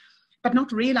hold, but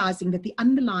not realizing that the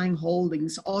underlying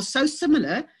holdings are so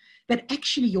similar that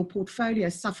actually your portfolio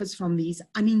suffers from these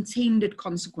unintended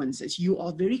consequences. You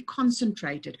are very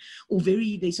concentrated or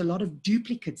there's a lot of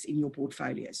duplicates in your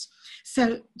portfolios.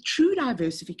 So true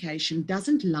diversification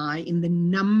doesn't lie in the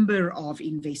number of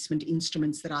investment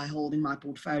instruments that I hold in my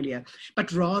portfolio,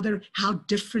 but rather how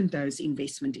different those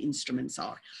investment instruments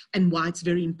are and why it's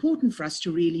very important for us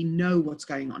to really know what's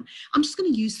going on. I'm just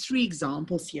going to use 3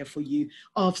 examples here for you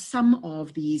of some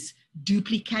of these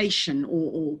duplication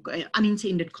or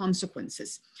unintended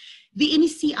consequences. The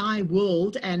MSCI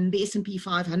World and the S&P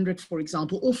 500, for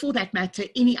example, or for that matter,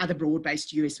 any other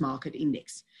broad-based US market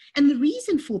index. And the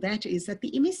reason for that is that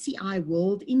the MSCI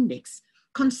World Index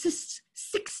consists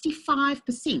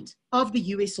 65% of the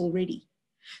US already.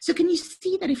 So can you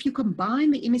see that if you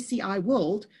combine the MSCI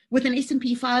World with an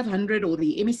S&P 500 or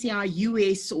the MSCI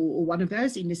US or one of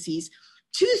those indices,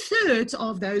 2/3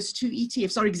 of those 2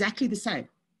 ETFs are exactly the same.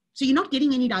 So you're not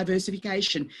getting any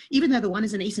diversification, even though the one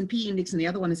is an S&P index and the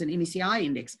other one is an MSCI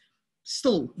index.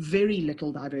 Still very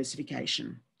little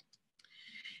diversification.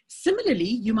 Similarly,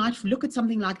 you might look at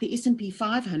something like the S&P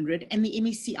 500 and the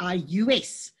MSCI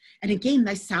US. And again,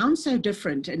 they sound so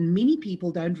different, and many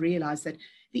people don't realize that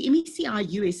the MSCI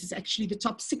US is actually the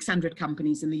top 600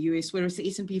 companies in the US, whereas the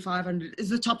S&P 500 is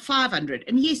the top 500.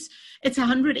 And yes, it's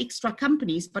 100 extra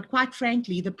companies, but quite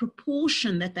frankly, the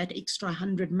proportion that extra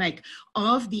 100 make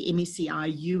of the MSCI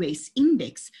US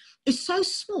index is so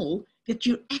small that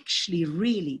you're actually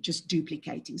really just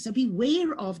duplicating. So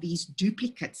beware of these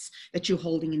duplicates that you're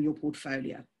holding in your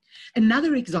portfolio.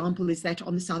 Another example is that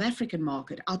on the South African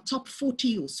market, our top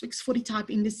 40 or SWIX 40 type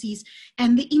indices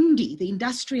and the INDI, the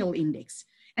industrial index.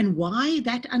 And why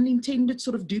that unintended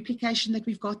sort of duplication that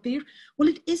we've got there? Well,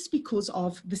 it is because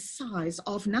of the size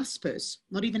of Naspers,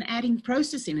 not even adding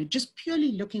process in it, just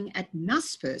purely looking at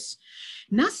Naspers.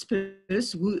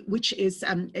 Naspers, which is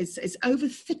over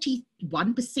 31%,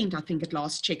 I think at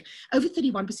last check, over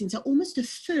 31%, so almost a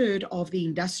third of the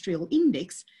industrial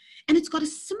index. And it's got a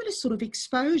similar sort of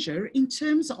exposure in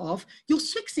terms of your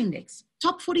Swix index.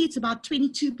 Top 40, it's about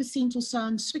 22% or so,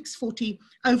 and Swix 40,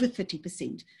 over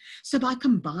 30%. So by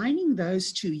combining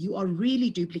those two, you are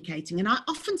really duplicating. And I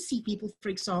often see people, for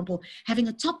example, having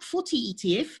a top 40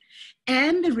 ETF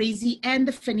and the Resi and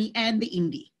the FINI and the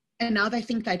Indy. And now they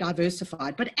think they're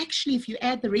diversified. But actually, if you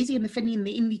add the Resi and the FINI and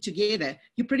the Indy together,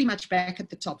 you're pretty much back at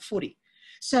the top 40.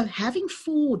 So having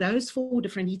those four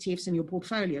different ETFs in your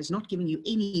portfolio is not giving you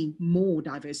any more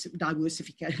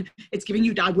diversification. It's giving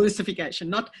you diversification,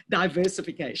 not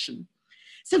diversification.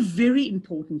 So very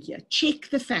important here.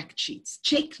 Check the fact sheets.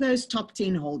 Check those top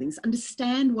 10 holdings.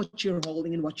 Understand what you're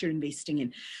holding and what you're investing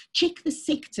in. Check the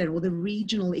sector or the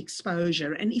regional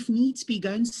exposure. And if needs be,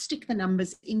 go and stick the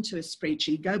numbers into a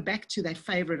spreadsheet. Go back to that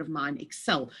favorite of mine,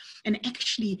 Excel, and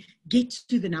actually get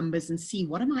to the numbers and see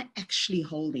what am I actually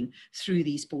holding through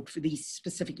these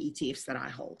specific ETFs that I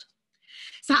hold.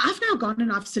 So I've now gone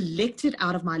and I've selected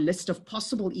out of my list of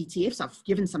possible ETFs. I've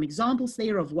given some examples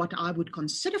there of what I would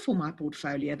consider for my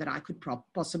portfolio that I could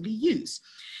possibly use.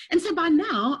 And so by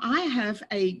now I have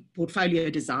a portfolio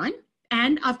design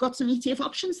and I've got some ETF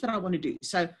options that I want to do.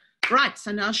 So, right,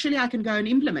 so now surely I can go and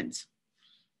implement.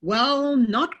 Well,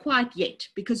 not quite yet,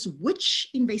 because which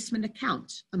investment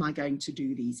account am I going to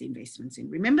do these investments in?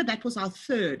 Remember, that was our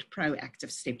third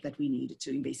proactive step that we needed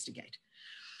to investigate.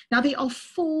 Now, there are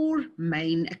four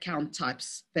main account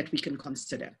types that we can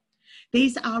consider.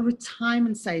 There's our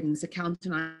retirement savings account,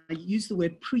 and I use the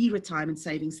word pre-retirement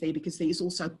savings there because there is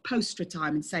also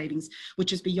post-retirement savings,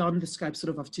 which is beyond the scope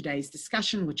sort of today's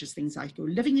discussion, which is things like your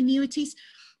living annuities.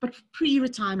 But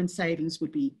pre-retirement savings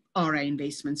would be RA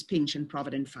investments, pension,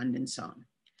 provident fund, and so on.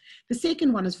 The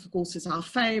second one, of course, is our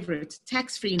favorite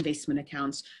tax-free investment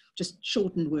accounts, just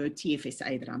shortened word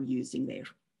TFSA that I'm using there.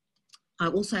 I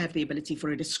also have the ability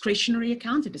for a discretionary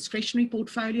account, a discretionary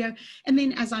portfolio, and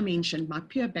then, as I mentioned, my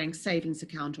pure bank savings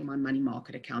account or my money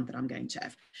market account that I'm going to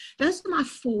have. Those are my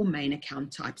four main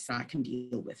account types that I can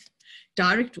deal with.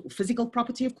 Direct or physical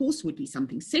property, of course, would be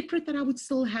something separate that I would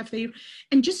still have there.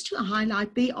 And just to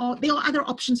highlight, there are other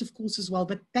options, of course, as well,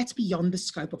 but that's beyond the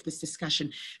scope of this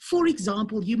discussion. For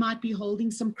example, you might be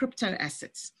holding some crypto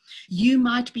assets. You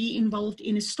might be involved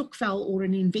in a stokvel or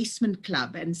an investment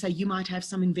club, and so you might have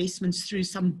some investments through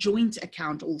some joint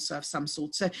account also of some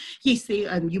sort. So yes,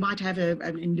 you might have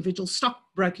an individual stock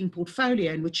broking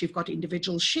portfolio in which you've got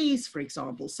individual shares, for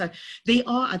example. So there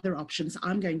are other options.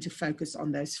 I'm going to focus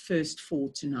on those first four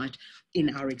tonight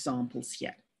in our examples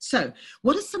here. So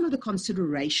what are some of the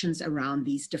considerations around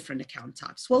these different account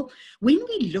types? Well, when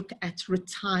we look at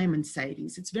retirement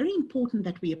savings, it's very important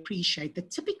that we appreciate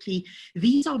that typically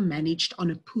these are managed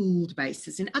on a pooled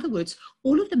basis. In other words,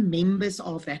 all of the members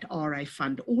of that RA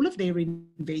fund, all of their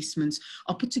investments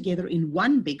are put together in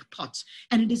one big pot,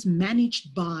 and it is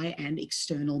managed by an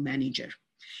external manager.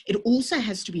 It also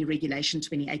has to be Regulation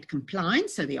 28 compliant,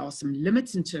 so there are some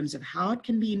limits in terms of how it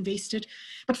can be invested.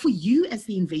 But for you as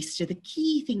the investor, the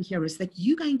key thing here is that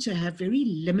you're going to have very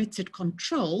limited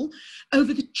control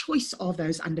over the choice of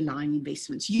those underlying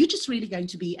investments. You're just really going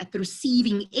to be at the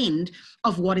receiving end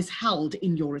of what is held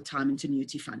in your retirement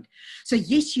annuity fund. So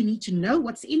yes, you need to know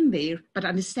what's in there, but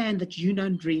understand that you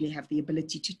don't really have the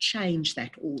ability to change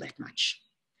that all that much.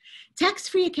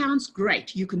 Tax-free accounts,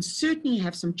 great. You can certainly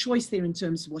have some choice there in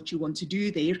terms of what you want to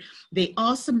do there. There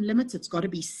are some limits. It's got to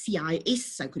be CIS,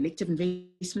 so collective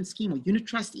investment scheme, or unit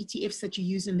trust ETFs that you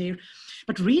use in there.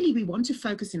 But really, we want to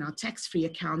focus in our tax-free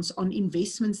accounts on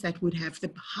investments that would have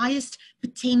the highest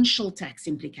potential tax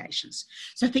implications.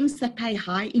 So things that pay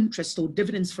high interest or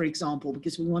dividends, for example,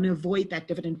 because we want to avoid that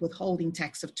dividend withholding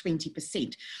tax of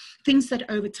 20%. Things that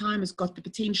over time has got the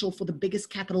potential for the biggest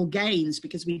capital gains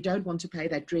because we don't want to pay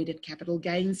that dreaded capital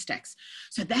gains tax.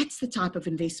 So that's the type of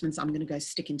investments I'm going to go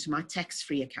stick into my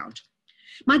tax-free account.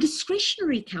 My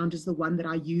discretionary account is the one that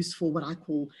I use for what I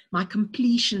call my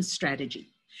completion strategy.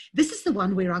 This is the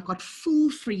one where I've got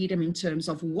full freedom in terms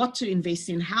of what to invest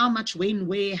in, how much, when,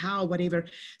 where, how, whatever.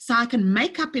 So I can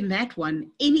make up in that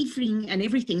one anything and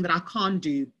everything that I can't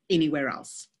do anywhere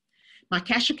else. My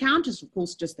cash account is, of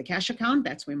course, just the cash account.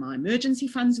 That's where my emergency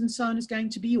funds and so on is going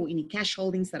to be, or any cash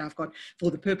holdings that I've got for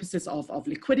the purposes of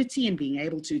liquidity and being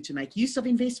able to make use of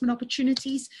investment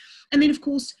opportunities. And then, of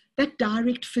course, that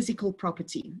direct physical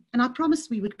property. And I promised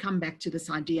we would come back to this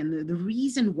idea. And the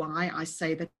reason why I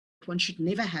say that one should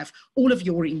never have all of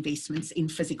your investments in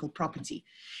physical property.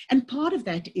 And part of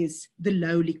that is the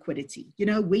low liquidity. You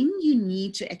know, when you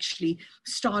need to actually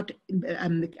start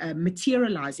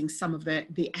materializing some of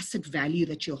the asset value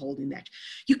that you're holding that,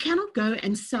 you cannot go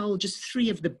and sell just 3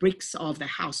 of the bricks of the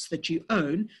house that you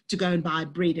own to go and buy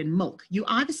bread and milk. You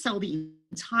either sell the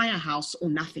entire house or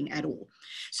nothing at all.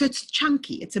 So it's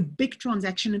chunky. It's a big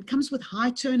transaction. It comes with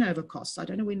high turnover costs. I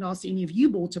don't know when last any of you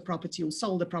bought a property or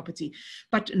sold a property,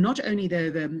 but not only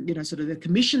the you know, sort of the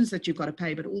commissions that you've got to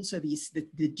pay, but also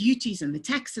the duties and the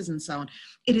taxes and so on.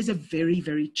 It is a very,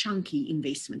 very chunky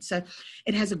investment. So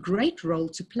it has a great role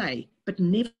to play, but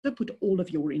never put all of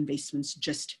your investments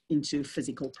just into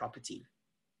physical property.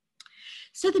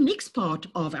 So the next part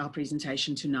of our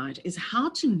presentation tonight is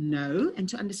how to know and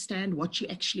to understand what you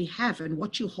actually have and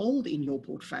what you hold in your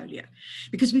portfolio.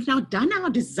 Because we've now done our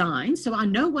design, so I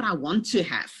know what I want to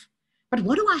have. But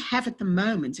what do I have at the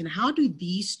moment, and how do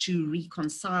these two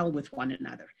reconcile with one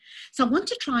another? So I want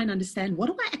to try and understand, what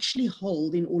do I actually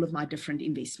hold in all of my different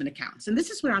investment accounts? And this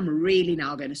is where I'm really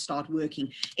now going to start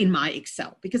working in my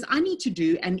Excel, because I need to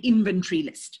do an inventory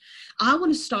list. I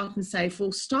want to start and say,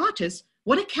 for starters,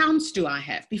 what accounts do I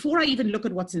have? Before I even look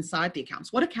at what's inside the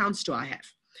accounts, what accounts do I have?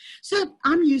 So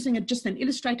I'm using just an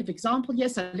illustrative example here.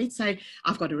 So let's say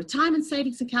I've got a retirement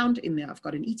savings account in there. I've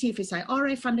got an etfSA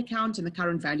RA fund account, and the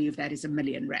current value of that is R1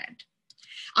 million.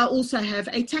 I also have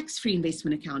a tax-free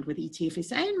investment account with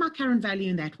etfSA, and my current value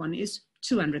in that one is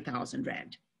 200,000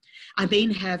 Rand. I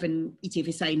then have an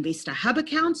etfSA Investor Hub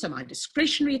account, so my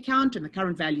discretionary account, and the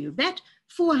current value of that,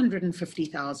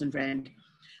 450,000 Rand.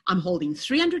 I'm holding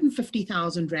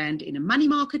 350,000 Rand in a money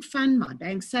market fund, my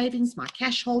bank savings, my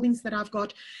cash holdings that I've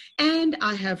got, and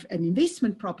I have an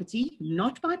investment property,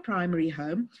 not my primary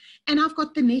home, and I've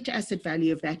got the net asset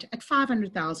value of that at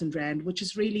 500,000 Rand, which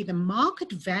is really the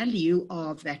market value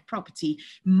of that property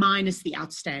minus the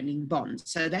outstanding bonds.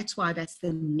 So that's why that's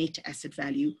the net asset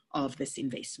value of this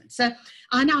investment. So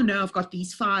I now know I've got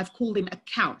these 5, call them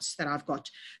accounts that I've got.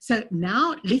 So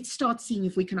now let's start seeing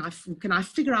if can I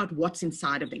figure out what's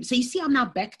inside of them. So you see, I'm now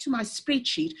back to my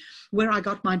spreadsheet where I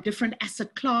got my different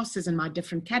asset classes and my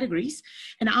different categories.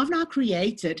 And I've now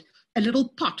created a little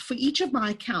pot for each of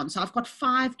my accounts. I've got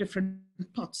 5 different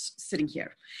pots sitting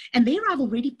here. And there I've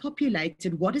already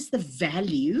populated what is the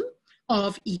value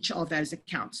of each of those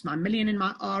accounts. My million in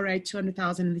my RA,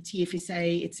 200,000 in the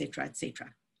TFSA, etc.,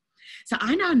 etc. So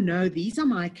I now know these are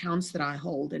my accounts that I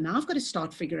hold. And now I've got to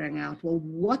start figuring out, well,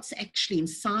 what's actually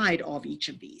inside of each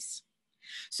of these.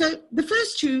 So the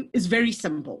first 2 is very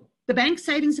simple. The bank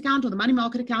savings account or the money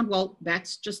market account, well,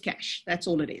 that's just cash. That's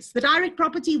all it is. The direct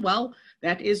property, well,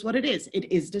 that is what it is. It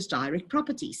is just direct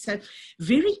property. So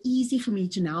very easy for me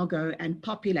to now go and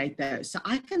populate those. So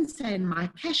I can say in my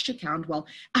cash account, well,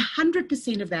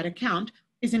 100% of that account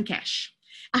is in cash.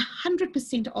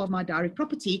 100% of my direct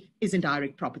property is in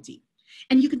direct property.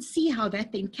 And you can see how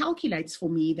that then calculates for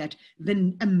me that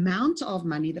the amount of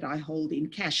money that I hold in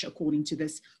cash, according to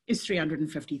this, is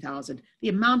 350,000. The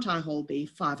amount I hold there,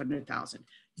 500,000.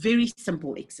 Very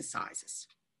simple exercises.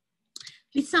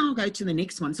 Let's now go to the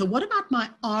next one. So what about my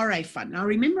RA fund? Now,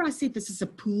 remember I said this is a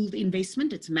pooled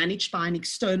investment. It's managed by an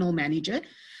external manager.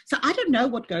 So I don't know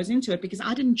what goes into it because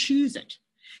I didn't choose it.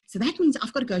 So that means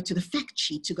I've got to go to the fact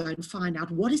sheet to go and find out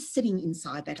what is sitting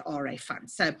inside that RA fund.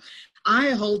 So I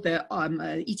hold the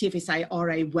etfSA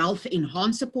RA Wealth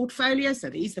Enhancer portfolio. So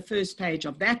there's the first page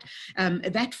of that,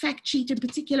 that fact sheet in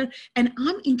particular. And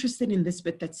I'm interested in this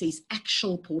bit that says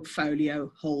actual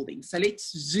portfolio holdings. So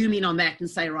let's zoom in on that and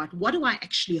say, right, what do I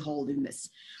actually hold in this?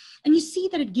 And you see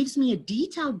that it gives me a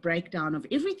detailed breakdown of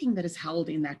everything that is held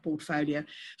in that portfolio,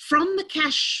 from the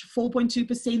cash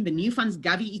 4.2%, the new funds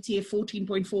Govy ETF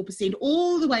 14.4%,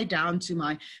 all the way down to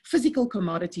my physical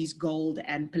commodities, gold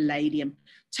and palladium,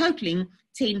 totaling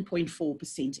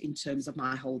 10.4% in terms of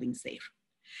my holdings there.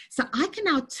 So I can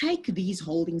now take these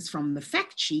holdings from the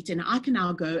fact sheet and I can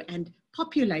now go and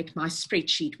populate my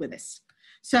spreadsheet with this.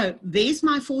 So there's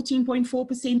my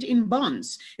 14.4% in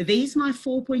bonds. There's my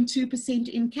 4.2%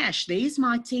 in cash. There's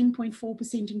my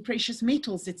 10.4% in precious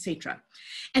metals, etc.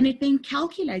 And it then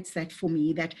calculates that for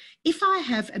me that if I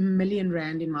have R1 million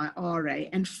in my RA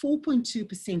and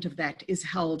 4.2% of that is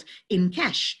held in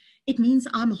cash, it means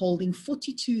I'm holding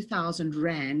 42,000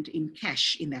 Rand in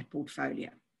cash in that portfolio.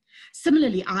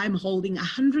 Similarly, I'm holding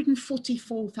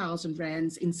 144,000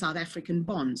 Rands in South African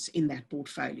bonds in that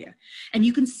portfolio. And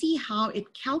you can see how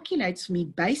it calculates for me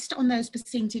based on those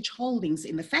percentage holdings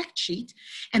in the fact sheet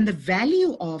and the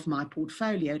value of my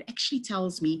portfolio. It actually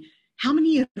tells me how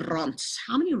many rands,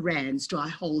 how many Rands do I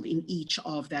hold in each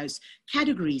of those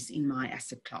categories in my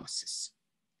asset classes.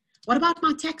 What about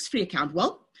my tax-free account?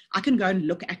 Well, I can go and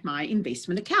look at my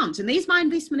investment account. And there's my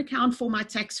investment account for my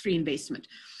tax-free investment,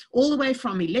 all the way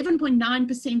from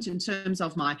 11.9% in terms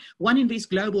of my One Invest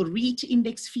Global REIT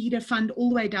Index Feeder Fund, all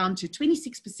the way down to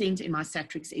 26% in my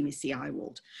Satrix MSCI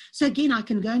World. So again, I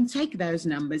can go and take those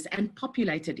numbers and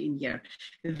populate it in here.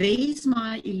 There's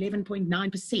my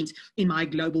 11.9% in my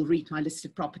global REIT, my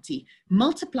listed property,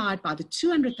 multiplied by the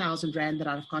 200,000 Rand that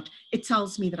I've got. It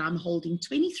tells me that I'm holding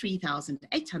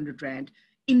 23,800 Rand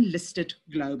in listed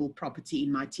global property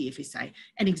in my TFSA,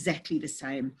 and exactly the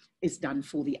same is done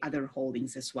for the other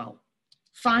holdings as well.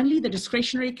 Finally, the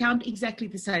discretionary account, exactly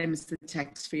the same as the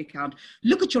tax-free account.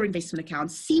 Look at your investment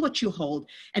account, see what you hold,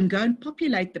 and go and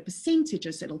populate the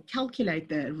percentages. It'll calculate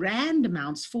the Rand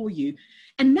amounts for you.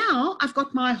 And now I've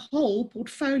got my whole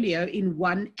portfolio in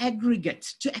one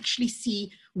aggregate to actually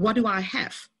see what do I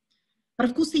have. But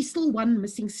of course, there's still one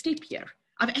missing step here.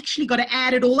 I've actually got to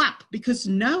add it all up, because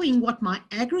knowing what my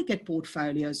aggregate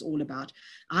portfolio is all about,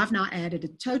 I've now added a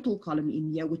total column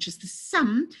in here, which is the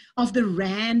sum of the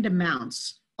Rand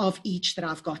amounts of each that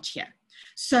I've got here.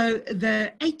 So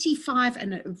the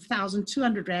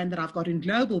 85,200 Rand that I've got in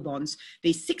global bonds,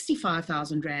 there's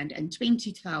 65,000 Rand and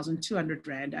 20,200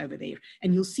 Rand over there.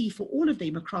 And you'll see for all of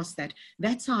them across that,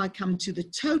 that's how I come to the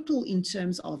total in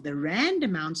terms of the Rand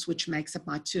amounts, which makes up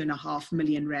my 2.5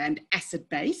 million Rand asset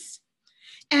base.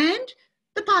 And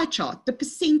the pie chart, the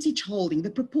percentage holding, the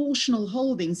proportional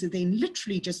holdings are then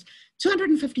literally just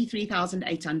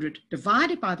 253,800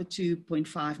 divided by the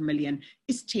 2.5 million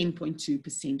is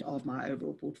 10.2% of my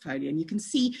overall portfolio. And you can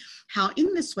see how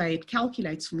in this way it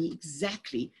calculates for me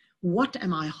exactly what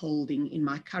am I holding in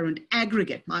my current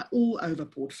aggregate, my all over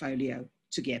portfolio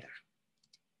together.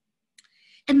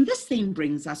 And this then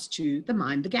brings us to the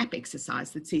mind the gap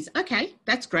exercise that says, okay,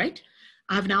 that's great.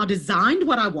 I've now designed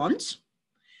what I want.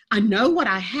 I know what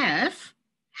I have.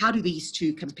 How do these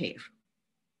two compare?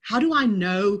 How do I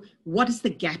know what is the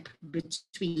gap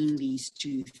between these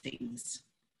two things?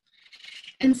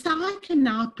 And so I can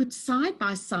now put side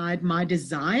by side my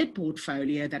desired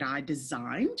portfolio that I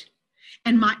designed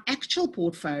and my actual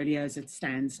portfolio as it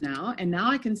stands now. And now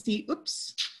I can see,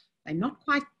 oops, they're not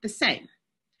quite the same.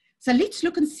 So let's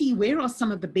look and see where are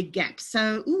some of the big gaps.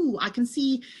 So, I can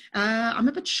see I'm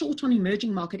a bit short on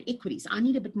emerging market equities. I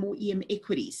need a bit more EM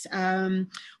equities. I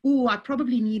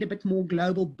probably need a bit more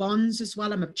global bonds as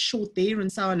well. I'm a bit short there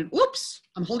and so on. And oops,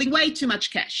 I'm holding way too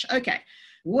much cash. Okay,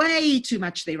 way too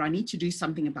much there. I need to do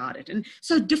something about it. And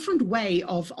so a different way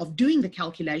of doing the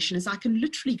calculation is I can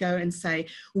literally go and say,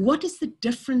 what is the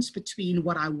difference between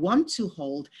what I want to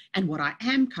hold and what I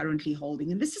am currently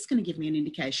holding? And this is going to give me an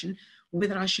indication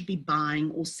whether I should be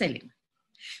buying or selling.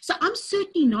 So I'm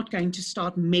certainly not going to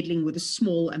start meddling with the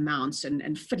small amounts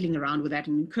and fiddling around with that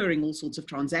and incurring all sorts of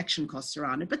transaction costs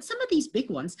around it. But some of these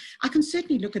big ones, I can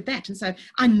certainly look at that. And so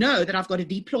I know that I've got to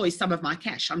deploy some of my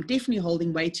cash. I'm definitely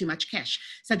holding way too much cash.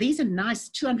 So these are nice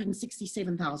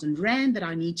 267,000 Rand that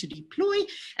I need to deploy.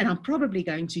 And I'm probably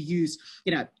going to use,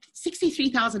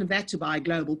 63,000 of that to buy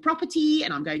global property.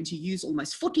 And I'm going to use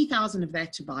almost 40,000 of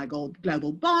that to buy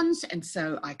global bonds. And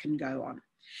so I can go on.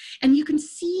 And you can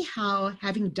see how,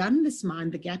 having done this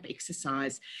mind the gap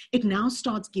exercise, it now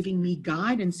starts giving me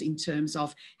guidance in terms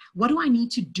of what do I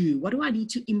need to do? What do I need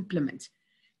to implement?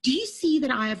 Do you see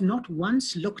that I have not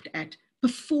once looked at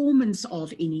performance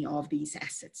of any of these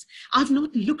assets? I've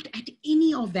not looked at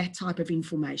any of that type of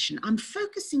information. I'm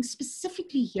focusing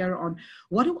specifically here on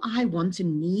what do I want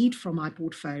and need from my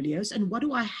portfolios and what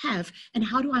do I have and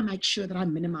how do I make sure that I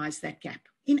minimize that gap?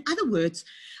 In other words,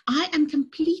 I am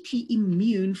completely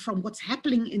immune from what's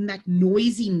happening in that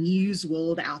noisy news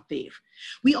world out there.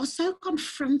 We are so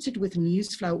confronted with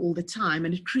news flow all the time,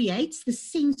 and it creates the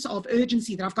sense of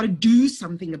urgency that I've got to do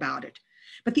something about it.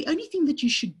 But the only thing that you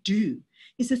should do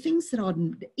is the things that are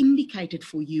indicated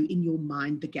for you in your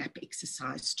mind the gap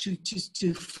exercise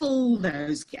to fill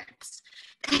those gaps.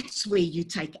 That's where you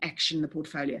take action in the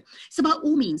portfolio. So by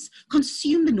all means,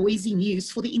 consume the noisy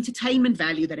news for the entertainment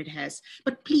value that it has,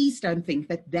 but please don't think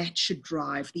that that should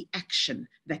drive the action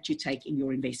that you take in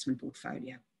your investment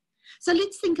portfolio. So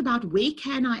let's think about where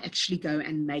can I actually go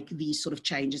and make these sort of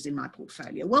changes in my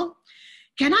portfolio? Well,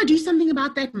 can I do something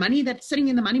about that money that's sitting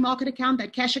in the money market account,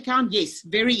 that cash account? Yes,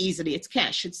 very easily. It's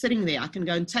cash. It's sitting there. I can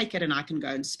go and take it and I can go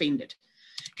and spend it.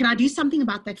 Can I do something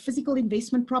about that physical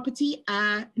investment property?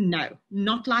 No,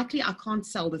 not likely. I can't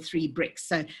sell the 3 bricks.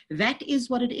 So that is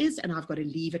what it is, and I've got to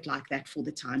leave it like that for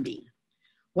the time being.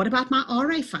 What about my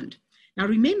RA fund? Now,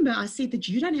 remember, I said that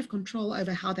you don't have control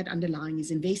over how that underlying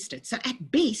is invested. So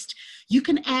at best, you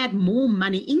can add more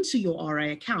money into your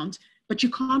RA account, but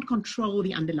you can't control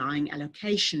the underlying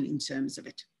allocation in terms of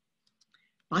it.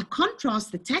 By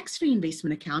contrast, the tax-free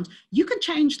investment account, you can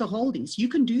change the holdings, you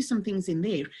can do some things in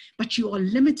there, but you are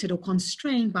limited or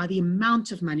constrained by the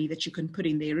amount of money that you can put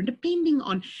in there. And depending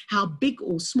on how big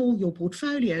or small your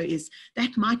portfolio is,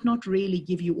 that might not really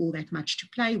give you all that much to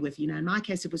play with. You know, in my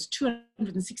case, it was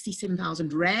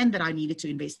 267,000 Rand that I needed to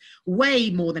invest,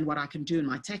 way more than what I can do in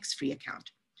my tax-free account.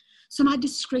 So my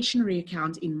discretionary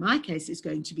account, in my case, is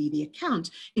going to be the account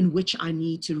in which I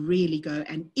need to really go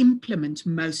and implement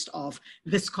most of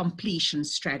this completion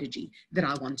strategy that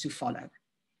I want to follow.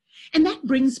 And that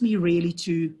brings me really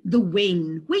to the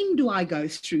when. When do I go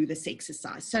through this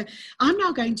exercise? So I'm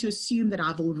now going to assume that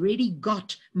I've already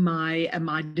got my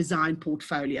design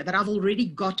portfolio, that I've already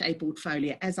got a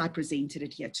portfolio as I presented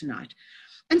it here tonight.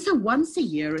 And so once a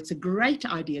year, it's a great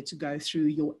idea to go through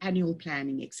your annual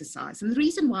planning exercise. And the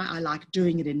reason why I like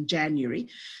doing it in January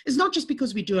is not just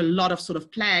because we do a lot of sort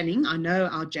of planning. I know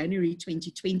our January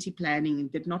 2020 planning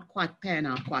did not quite pan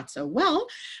out quite so well,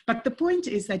 but the point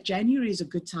is that January is a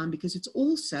good time because it's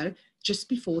also just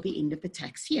before the end of the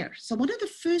tax year. So one of the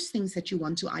first things that you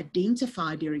want to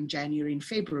identify during January and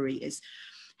February is,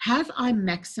 have I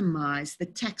maximized the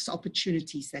tax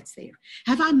opportunities that's there?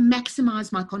 Have I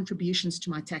maximized my contributions to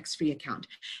my tax-free account?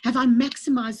 Have I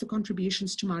maximized the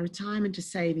contributions to my retirement, to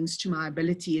savings, to my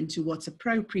ability, and to what's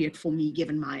appropriate for me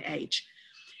given my age?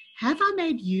 Have I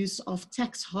made use of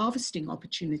tax harvesting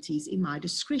opportunities in my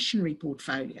discretionary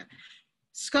portfolio?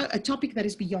 A topic that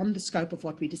is beyond the scope of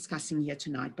what we're discussing here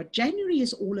tonight, but January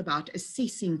is all about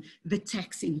assessing the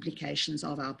tax implications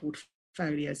of our portfolios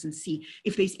and see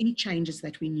if there's any changes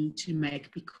that we need to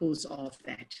make because of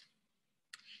that.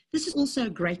 This is also a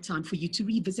great time for you to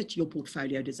revisit your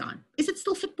portfolio design. Is it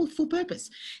still fit for purpose?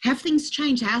 Have things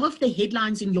changed? How have the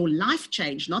headlines in your life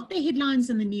changed? Not the headlines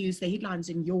in the news, the headlines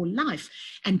in your life.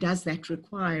 And does that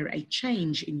require a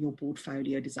change in your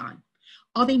portfolio design?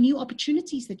 Are there new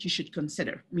opportunities that you should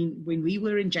consider? I mean, when we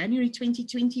were in January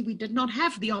 2020, we did not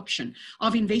have the option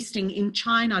of investing in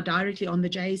China directly on the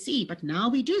JSE, but now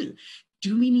we do.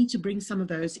 Do we need to bring some of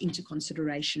those into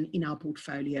consideration in our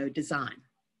portfolio design?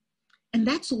 And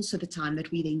that's also the time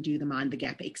that we then do the Mind the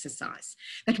Gap exercise,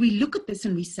 that we look at this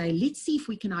and we say, let's see if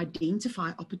we can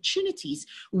identify opportunities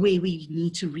where we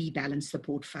need to rebalance the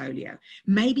portfolio,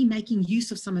 maybe making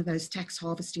use of some of those tax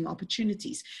harvesting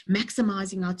opportunities,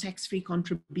 maximizing our tax-free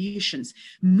contributions,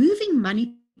 moving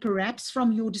money perhaps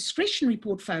from your discretionary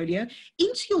portfolio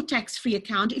into your tax-free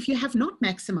account if you have not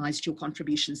maximized your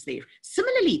contributions there.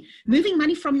 Similarly, moving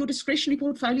money from your discretionary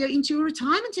portfolio into your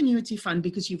retirement annuity fund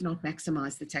because you've not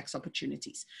maximized the tax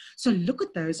opportunities. So look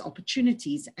at those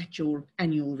opportunities at your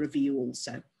annual review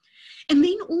also. And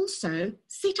then also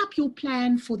set up your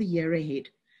plan for the year ahead.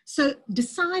 So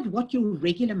decide what your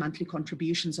regular monthly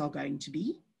contributions are going to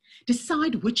be.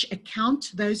 Decide which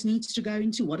account those needs to go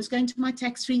into. What is going to my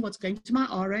tax-free, what's going to my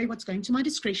RA, what's going to my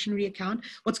discretionary account,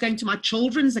 what's going to my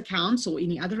children's accounts or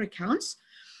any other accounts.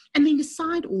 And then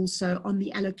decide also on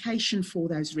the allocation for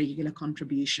those regular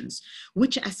contributions,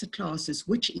 which asset classes,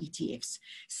 which ETFs.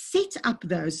 Set up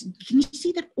those. Can you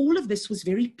see that all of this was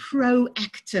very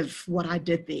proactive, what I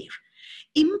did there?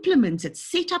 Implement it,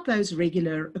 set up those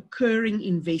regular occurring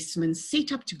investments,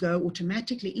 set up to go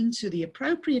automatically into the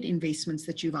appropriate investments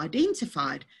that you've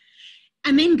identified,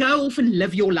 and then go off and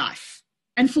live your life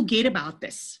and forget about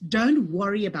this. Don't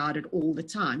worry about it all the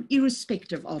time,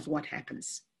 irrespective of what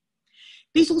happens.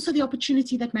 There's also the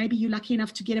opportunity that maybe you're lucky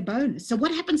enough to get a bonus. So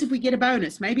what happens if we get a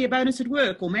bonus? Maybe a bonus at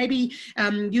work, or maybe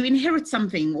you inherit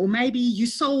something, or maybe you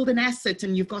sold an asset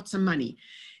and you've got some money.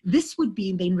 This would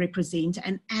be then represent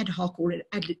an ad hoc or an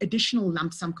additional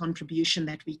lump sum contribution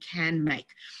that we can make.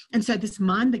 And so this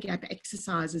Mind the Gap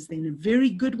exercise is then a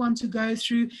very good one to go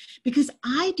through, because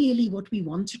ideally what we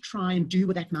want to try and do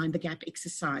with that Mind the Gap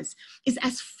exercise is,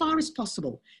 as far as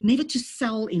possible, never to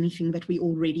sell anything that we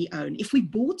already own. If we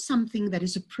bought something that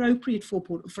is appropriate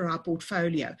for our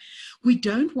portfolio, we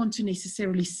don't want to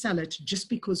necessarily sell it just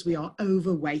because we are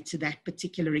overweight to that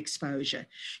particular exposure.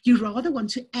 You rather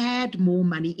want to add more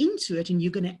money into it, and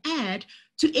you're going to add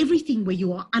to everything where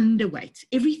you are underweight,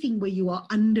 everything where you are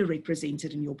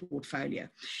underrepresented in your portfolio.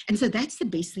 And so that's the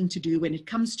best thing to do when it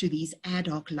comes to these ad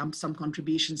hoc lump sum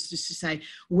contributions, just to say,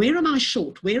 where am I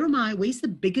short? Where's the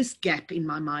biggest gap in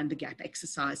my Mind the Gap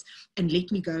exercise? And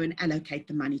let me go and allocate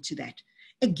the money to that.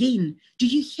 Again, do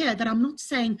you hear that I'm not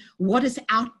saying what has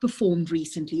outperformed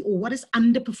recently or what has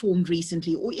underperformed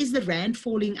recently, or is the rand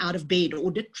falling out of bed,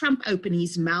 or did Trump open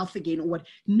his mouth again, or what?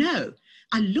 No,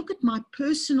 I look at my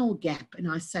personal gap and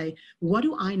I say, what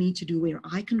do I need to do where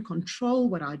I can control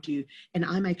what I do, and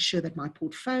I make sure that my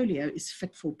portfolio is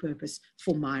fit for purpose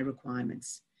for my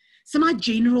requirements. So my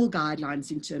general guidelines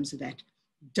in terms of that: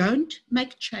 Don't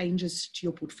make changes to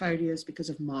your portfolios because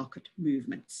of market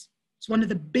movements. It's one of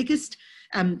the biggest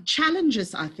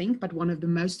challenges, I think, but one of the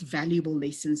most valuable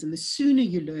lessons. And the sooner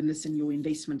you learn this in your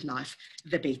investment life,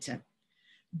 the better.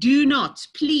 Do not,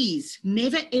 please,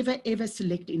 never, ever, ever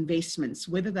select investments,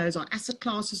 whether those are asset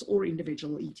classes or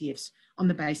individual ETFs, on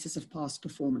the basis of past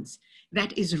performance.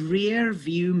 That is rear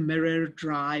view mirror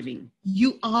driving.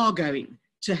 You are going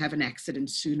to have an accident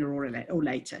sooner or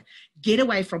later. Get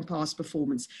away from past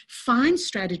performance. Find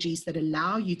strategies that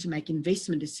allow you to make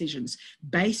investment decisions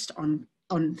based on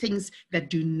things that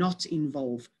do not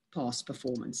involve past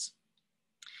performance.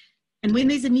 And when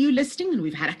there's a new listing, and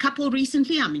we've had a couple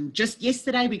recently, I mean, just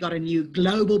yesterday we got a new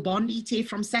global bond ETF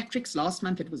from Satrix. Last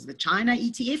month it was the China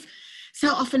ETF. So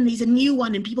often there's a new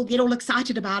one and people get all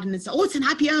excited about it and it's, oh, it's an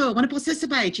IPO, I want to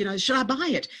participate, you know, should I buy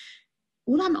it?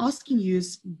 All I'm asking you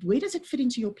is, where does it fit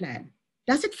into your plan?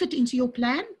 Does it fit into your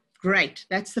plan? Great,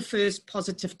 that's the first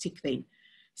positive tick then.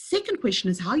 Second question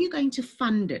is, how are you going to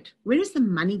fund it? Where is the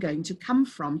money going to come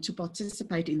from to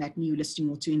participate in that new listing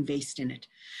or to invest in it?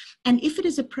 And if it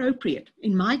is appropriate,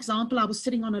 in my example, I was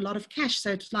sitting on a lot of cash.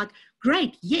 So it's like,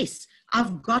 great, yes,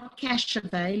 I've got cash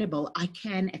available. I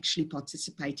can actually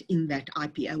participate in that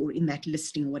IPO or in that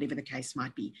listing or whatever the case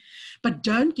might be. But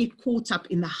don't get caught up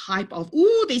in the hype of,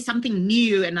 oh, there's something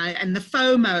new and the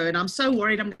FOMO, and I'm so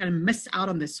worried I'm going to miss out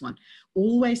on this one.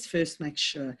 Always first make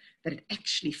sure that it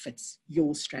actually fits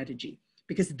your strategy,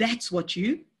 because that's what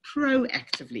you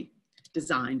proactively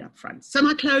designed up front. So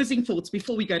my closing thoughts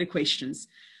before we go to questions.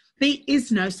 There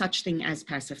is no such thing as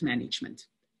passive management.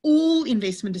 All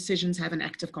investment decisions have an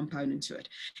active component to it.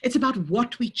 It's about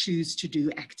what we choose to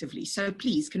do actively. So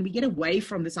please, can we get away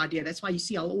from this idea? That's why you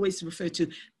see I'll always refer to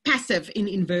passive in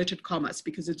inverted commas,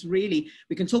 because it's really,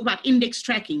 we can talk about index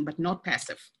tracking, but not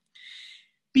passive.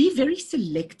 Be very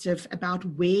selective about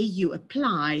where you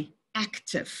apply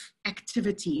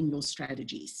activity in your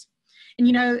strategies. And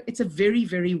you know, it's a very,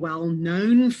 very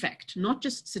well-known fact, not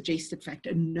just suggested fact,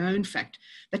 a known fact,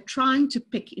 that trying to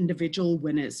pick individual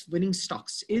winners, winning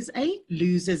stocks, is a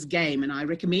loser's game. And I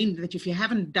recommend that if you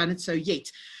haven't done it so yet,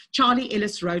 Charlie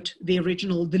Ellis wrote the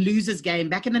original The Loser's Game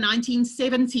back in the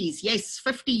 1970s. Yes,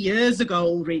 50 years ago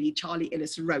already, Charlie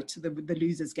Ellis wrote the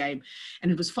Loser's Game.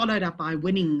 And it was followed up by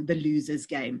Winning the Loser's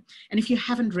Game. And if you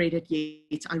haven't read it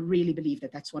yet, I really believe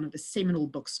that that's one of the seminal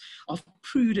books of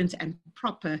prudent and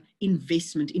proper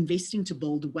investment, investing to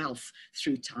build wealth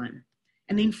through time.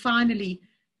 And then finally,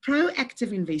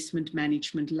 proactive investment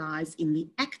management lies in the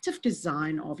active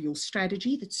design of your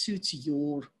strategy that suits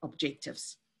your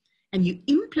objectives. And you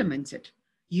implement it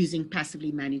using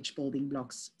passively managed building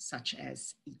blocks such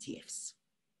as ETFs.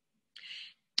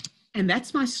 And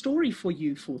that's my story for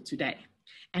you for today.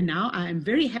 And now I am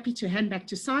very happy to hand back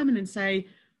to Simon and say,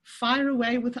 fire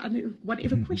away with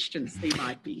whatever questions there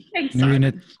might be. Thanks, Simon.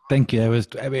 Nerina, thank you. That was,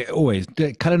 I mean, always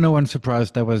kind of no one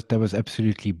surprised. That was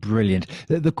absolutely brilliant.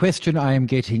 The question I am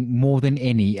getting more than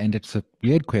any, and it's a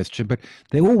weird question, but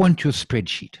they all want your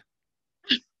spreadsheet.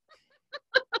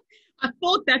 I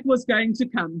thought that was going to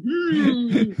come.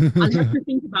 I'll have to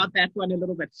think about that one a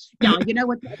little bit. Yeah, you know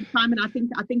what, Simon, I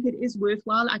think it is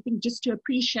worthwhile. I think just to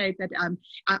appreciate that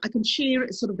I can share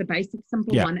sort of the basic,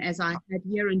 simple one as I had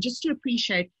here, and just to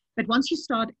appreciate that once you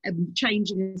start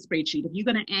changing a spreadsheet, if you're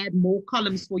going to add more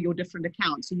columns for your different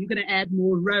accounts, and you're going to add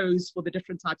more rows for the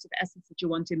different types of assets that you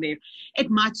want in there, it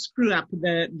might screw up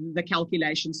the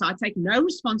calculation. So I take no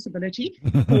responsibility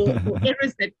for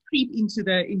errors that creep into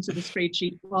the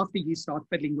spreadsheet after you start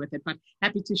fiddling with it. But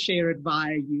happy to share it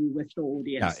via you with the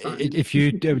audience. Yeah, if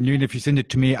you send it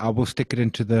to me, I will stick it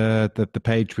into the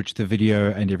page which the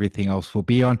video and everything else will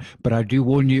be on. But I do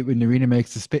warn you, when Nerina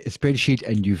makes a spreadsheet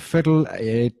and you fiddle,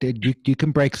 you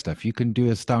can break stuff. You can do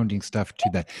astounding stuff to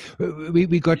that.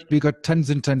 We got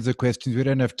tons and tons of questions. We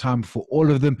don't have time for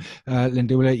all of them.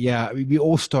 Linda, yeah, we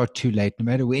all start too late, no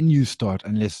matter when you start,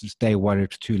 unless it's day one,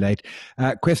 it's too late.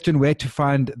 Question, where to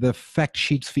find the fact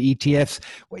sheets for ETFs?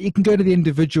 Well, you can go to the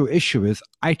individual issuers.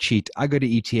 I cheat. I go to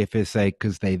etfSA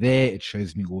because they're there. It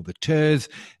shows me all the TERs.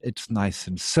 It's nice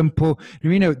and simple.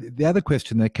 Nerina, the other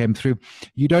question that came through,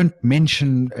 you don't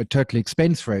mention total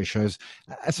expense ratios.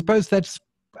 I suppose that's,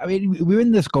 I mean, we're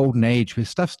in this golden age where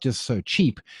stuff's just so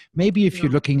cheap. Maybe if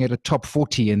you're looking at a top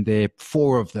 40 and there are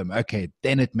 4 of them, okay,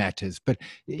 then it matters. But,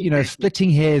 you know, splitting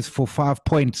hairs for 5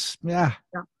 points, yeah.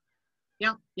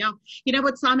 You know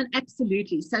what, Simon?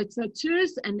 Absolutely. So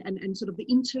TERs and sort of the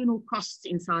internal costs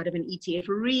inside of an ETF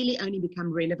really only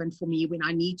become relevant for me when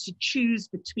I need to choose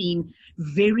between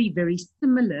very, very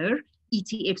similar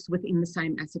ETFs within the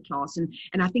same asset class.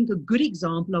 And I think a good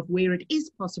example of where it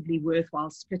is possibly worthwhile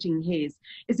splitting hairs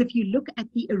is if you look at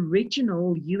the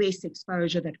original US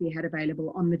exposure that we had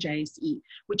available on the JSE,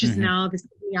 which is now the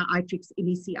senior ITRIX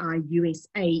MSCI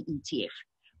USA ETF,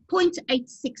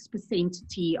 0.86%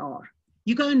 TER.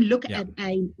 You go and look at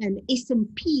an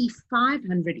S&P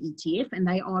 500 ETF, and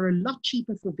they are a lot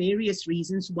cheaper for various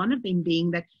reasons, one of them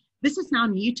being that this is now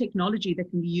new technology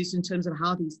that can be used in terms of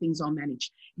how these things are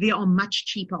managed. There are much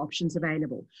cheaper options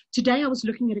available. Today, I was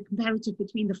looking at a comparative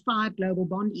between the 5 global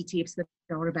bond ETFs that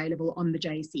are available on the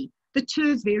JSE. The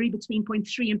TERs vary between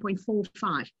 0.3 and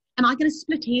 0.45. Am I going to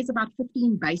split hairs about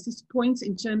 15 basis points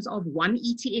in terms of one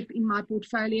ETF in my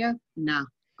portfolio? No.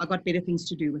 I've got better things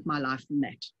to do with my life than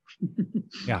that.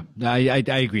 Yeah, I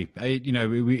agree.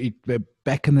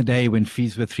 Back in the day when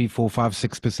fees were 3, 4, 5,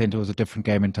 6%, it was a different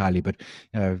game entirely. But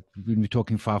when we're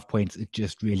talking 5 points, it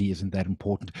just really isn't that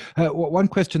important. One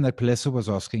question that Palesa was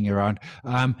asking around,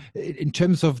 in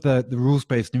terms of the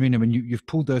rules-based, Nerina, when you've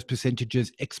pulled those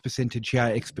percentages, X percentage here,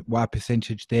 X, Y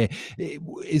percentage there,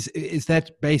 is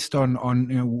that based on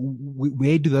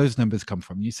where do those numbers come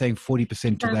from? You're saying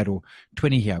 40% to that or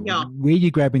 20 here. Yeah. Where are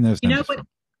you grabbing those numbers from?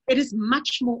 It is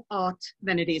much more art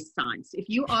than it is science. If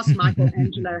you ask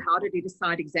Michelangelo how did he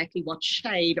decide exactly what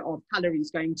shade of color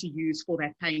he's going to use for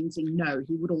that painting, no,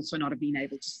 he would also not have been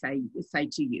able to say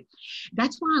to you.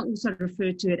 That's why I also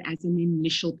refer to it as an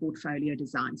initial portfolio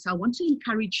design. So I want to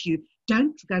encourage you,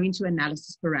 don't go into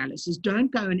analysis paralysis.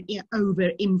 Don't go and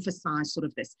overemphasize sort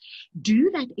of this. Do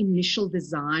that initial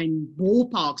design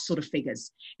ballpark sort of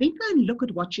figures. Then go and look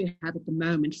at what you have at the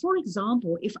moment. For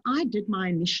example, if I did my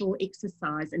initial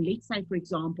exercise, and let's say, for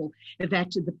example,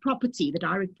 that the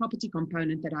direct property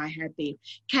component that I had there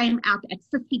came out at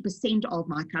 50% of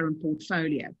my current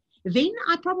portfolio, then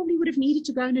I probably would have needed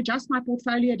to go and adjust my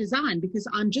portfolio design because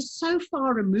I'm just so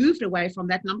far removed away from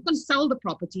that, and I'm going to sell the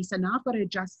property, so now I've got to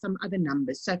adjust some other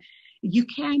numbers. So you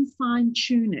can fine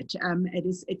tune it.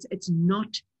 It's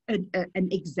not an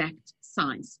exact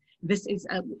science. This is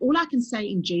all I can say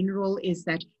in general is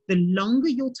that the longer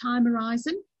your time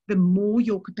horizon, the more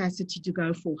your capacity to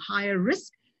go for higher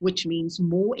risk, which means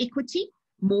more equity,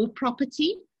 more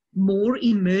property, more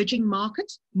emerging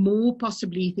market, more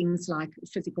possibly things like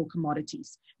physical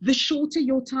commodities. The shorter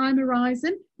your time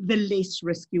horizon, the less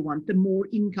risk you want, the more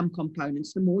income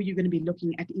components, the more you're going to be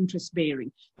looking at interest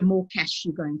bearing, the more cash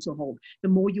you're going to hold, the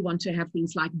more you want to have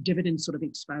things like dividend sort of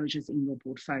exposures in your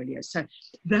portfolio. So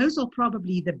those are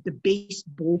probably the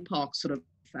best ballpark sort of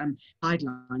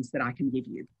guidelines that I can give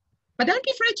you. But don't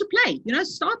be afraid to play,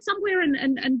 start somewhere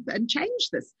and change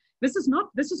this. This is not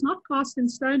cast in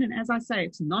stone, and as I say,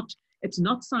 it's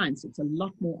not science. It's a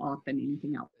lot more art than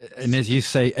anything else. And as you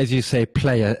say,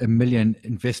 play. A million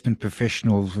investment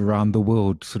professionals around the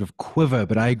world sort of quiver.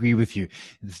 But I agree with you.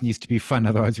 This needs to be fun,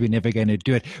 otherwise we're never going to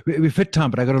do it. We've hit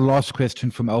time, but I got a last question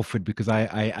from Alfred because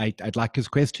I'd like his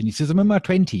question. He says, "I'm in my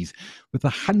 20s with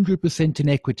 100% in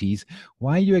equities.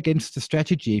 Why are you against the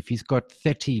strategy if he's got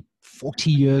 30,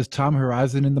 40 years time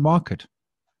horizon in the market?"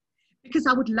 Because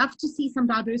I would love to see some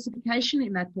diversification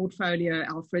in that portfolio,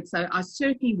 Alfred. So I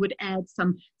certainly would add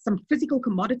some physical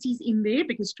commodities in there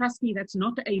because, trust me, that's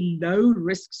not a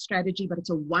low-risk strategy, but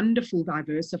it's a wonderful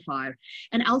diversifier.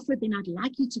 And Alfred, then I'd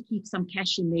like you to keep some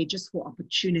cash in there just for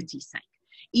opportunity's sake.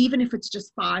 Even if it's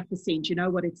just 5%, you know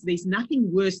what, there's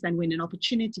nothing worse than when an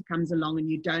opportunity comes along and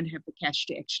you don't have the cash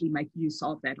to actually make use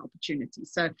of that opportunity.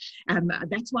 So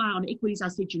that's why on equities, I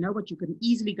said, you know what, you can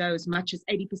easily go as much as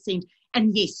 80%.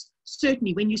 And yes,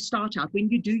 certainly when you start out, when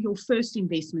you do your first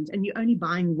investment and you're only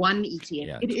buying one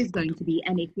ETF, it is going to be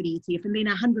an equity ETF, and then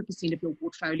 100% of your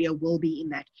portfolio will be in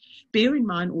that. Bear in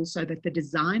mind also that the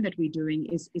design that we're doing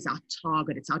is our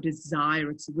target, it's our desire,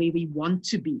 it's where we want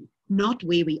to be, not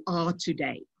where we are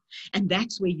today. And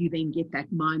that's where you then get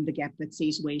that mind the gap that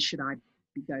says, where should I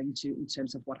be going to in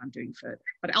terms of what I'm doing further?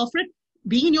 But Alfred,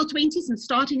 being in your 20s and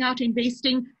starting out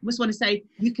investing, I just want to say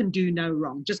you can do no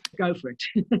wrong. Just go for it.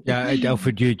 Yeah,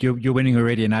 Alfred, you're winning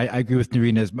already. And I agree with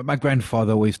Nerina. My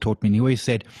grandfather always taught me, and he always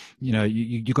said,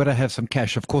 you got to have some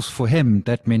cash. Of course, for him,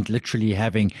 that meant literally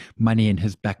having money in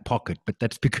his back pocket. But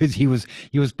that's because he was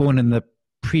born in the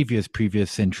previous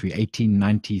century,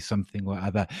 1890 something or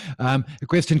other. A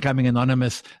question coming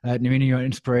anonymous. Nerina, you're an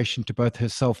inspiration to both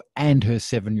herself and her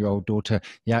 7-year-old daughter.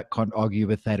 Yeah, can't argue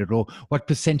with that at all. What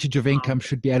percentage of income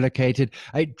should be allocated?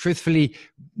 Truthfully,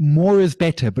 more is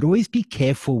better, but always be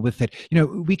careful with it.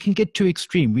 We can get too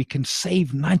extreme. We can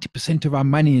save 90% of our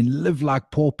money and live like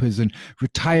paupers and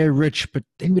retire rich, but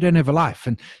then we don't have a life.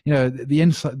 And the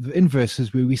inverse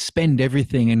is where we spend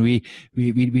everything and we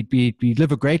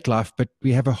live a great life, but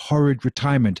we have have a horrid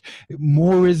retirement.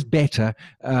 More is better,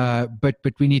 but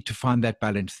we need to find that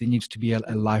balance. There needs to be a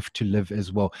life to live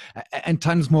as well. And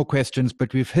tons more questions,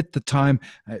 but we've hit the time.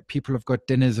 People have got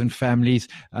dinners and families,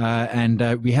 and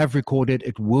we have recorded.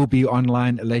 It will be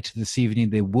online later this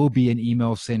evening. There will be an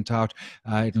email sent out.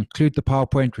 It'll include the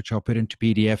PowerPoint, which I'll put into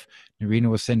PDF. Nerina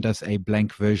will send us a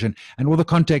blank version and all the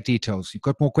contact details. You've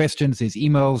got more questions, there's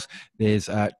emails, there's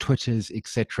Twitters,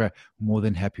 etc. More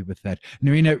than happy with that.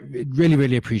 Nerina, really,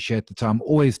 really appreciate the time.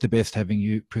 Always the best having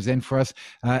you present for us.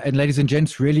 And ladies and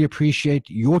gents, really appreciate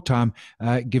your time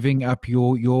giving up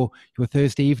your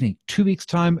Thursday evening. 2 weeks'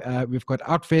 time, we've got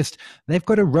Outfest. They've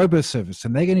got a robo service,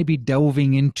 and they're going to be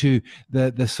delving into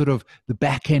the sort of the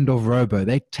back end of robo.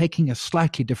 They're taking a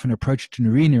slightly different approach to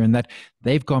Nerina in that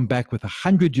they've gone back with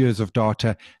 100 years of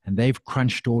data, and they've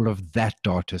crunched all of that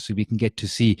data, so we can get to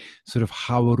see sort of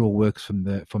how it all works from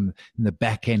the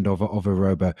back end of a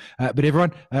robo. But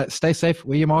everyone, stay safe,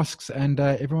 wear your masks, and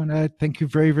everyone, thank you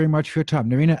very, very much for your time.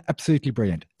 Nerina, absolutely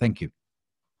brilliant. Thank you.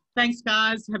 Thanks,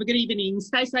 guys. Have a good evening.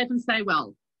 Stay safe and stay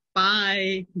well.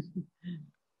 Bye.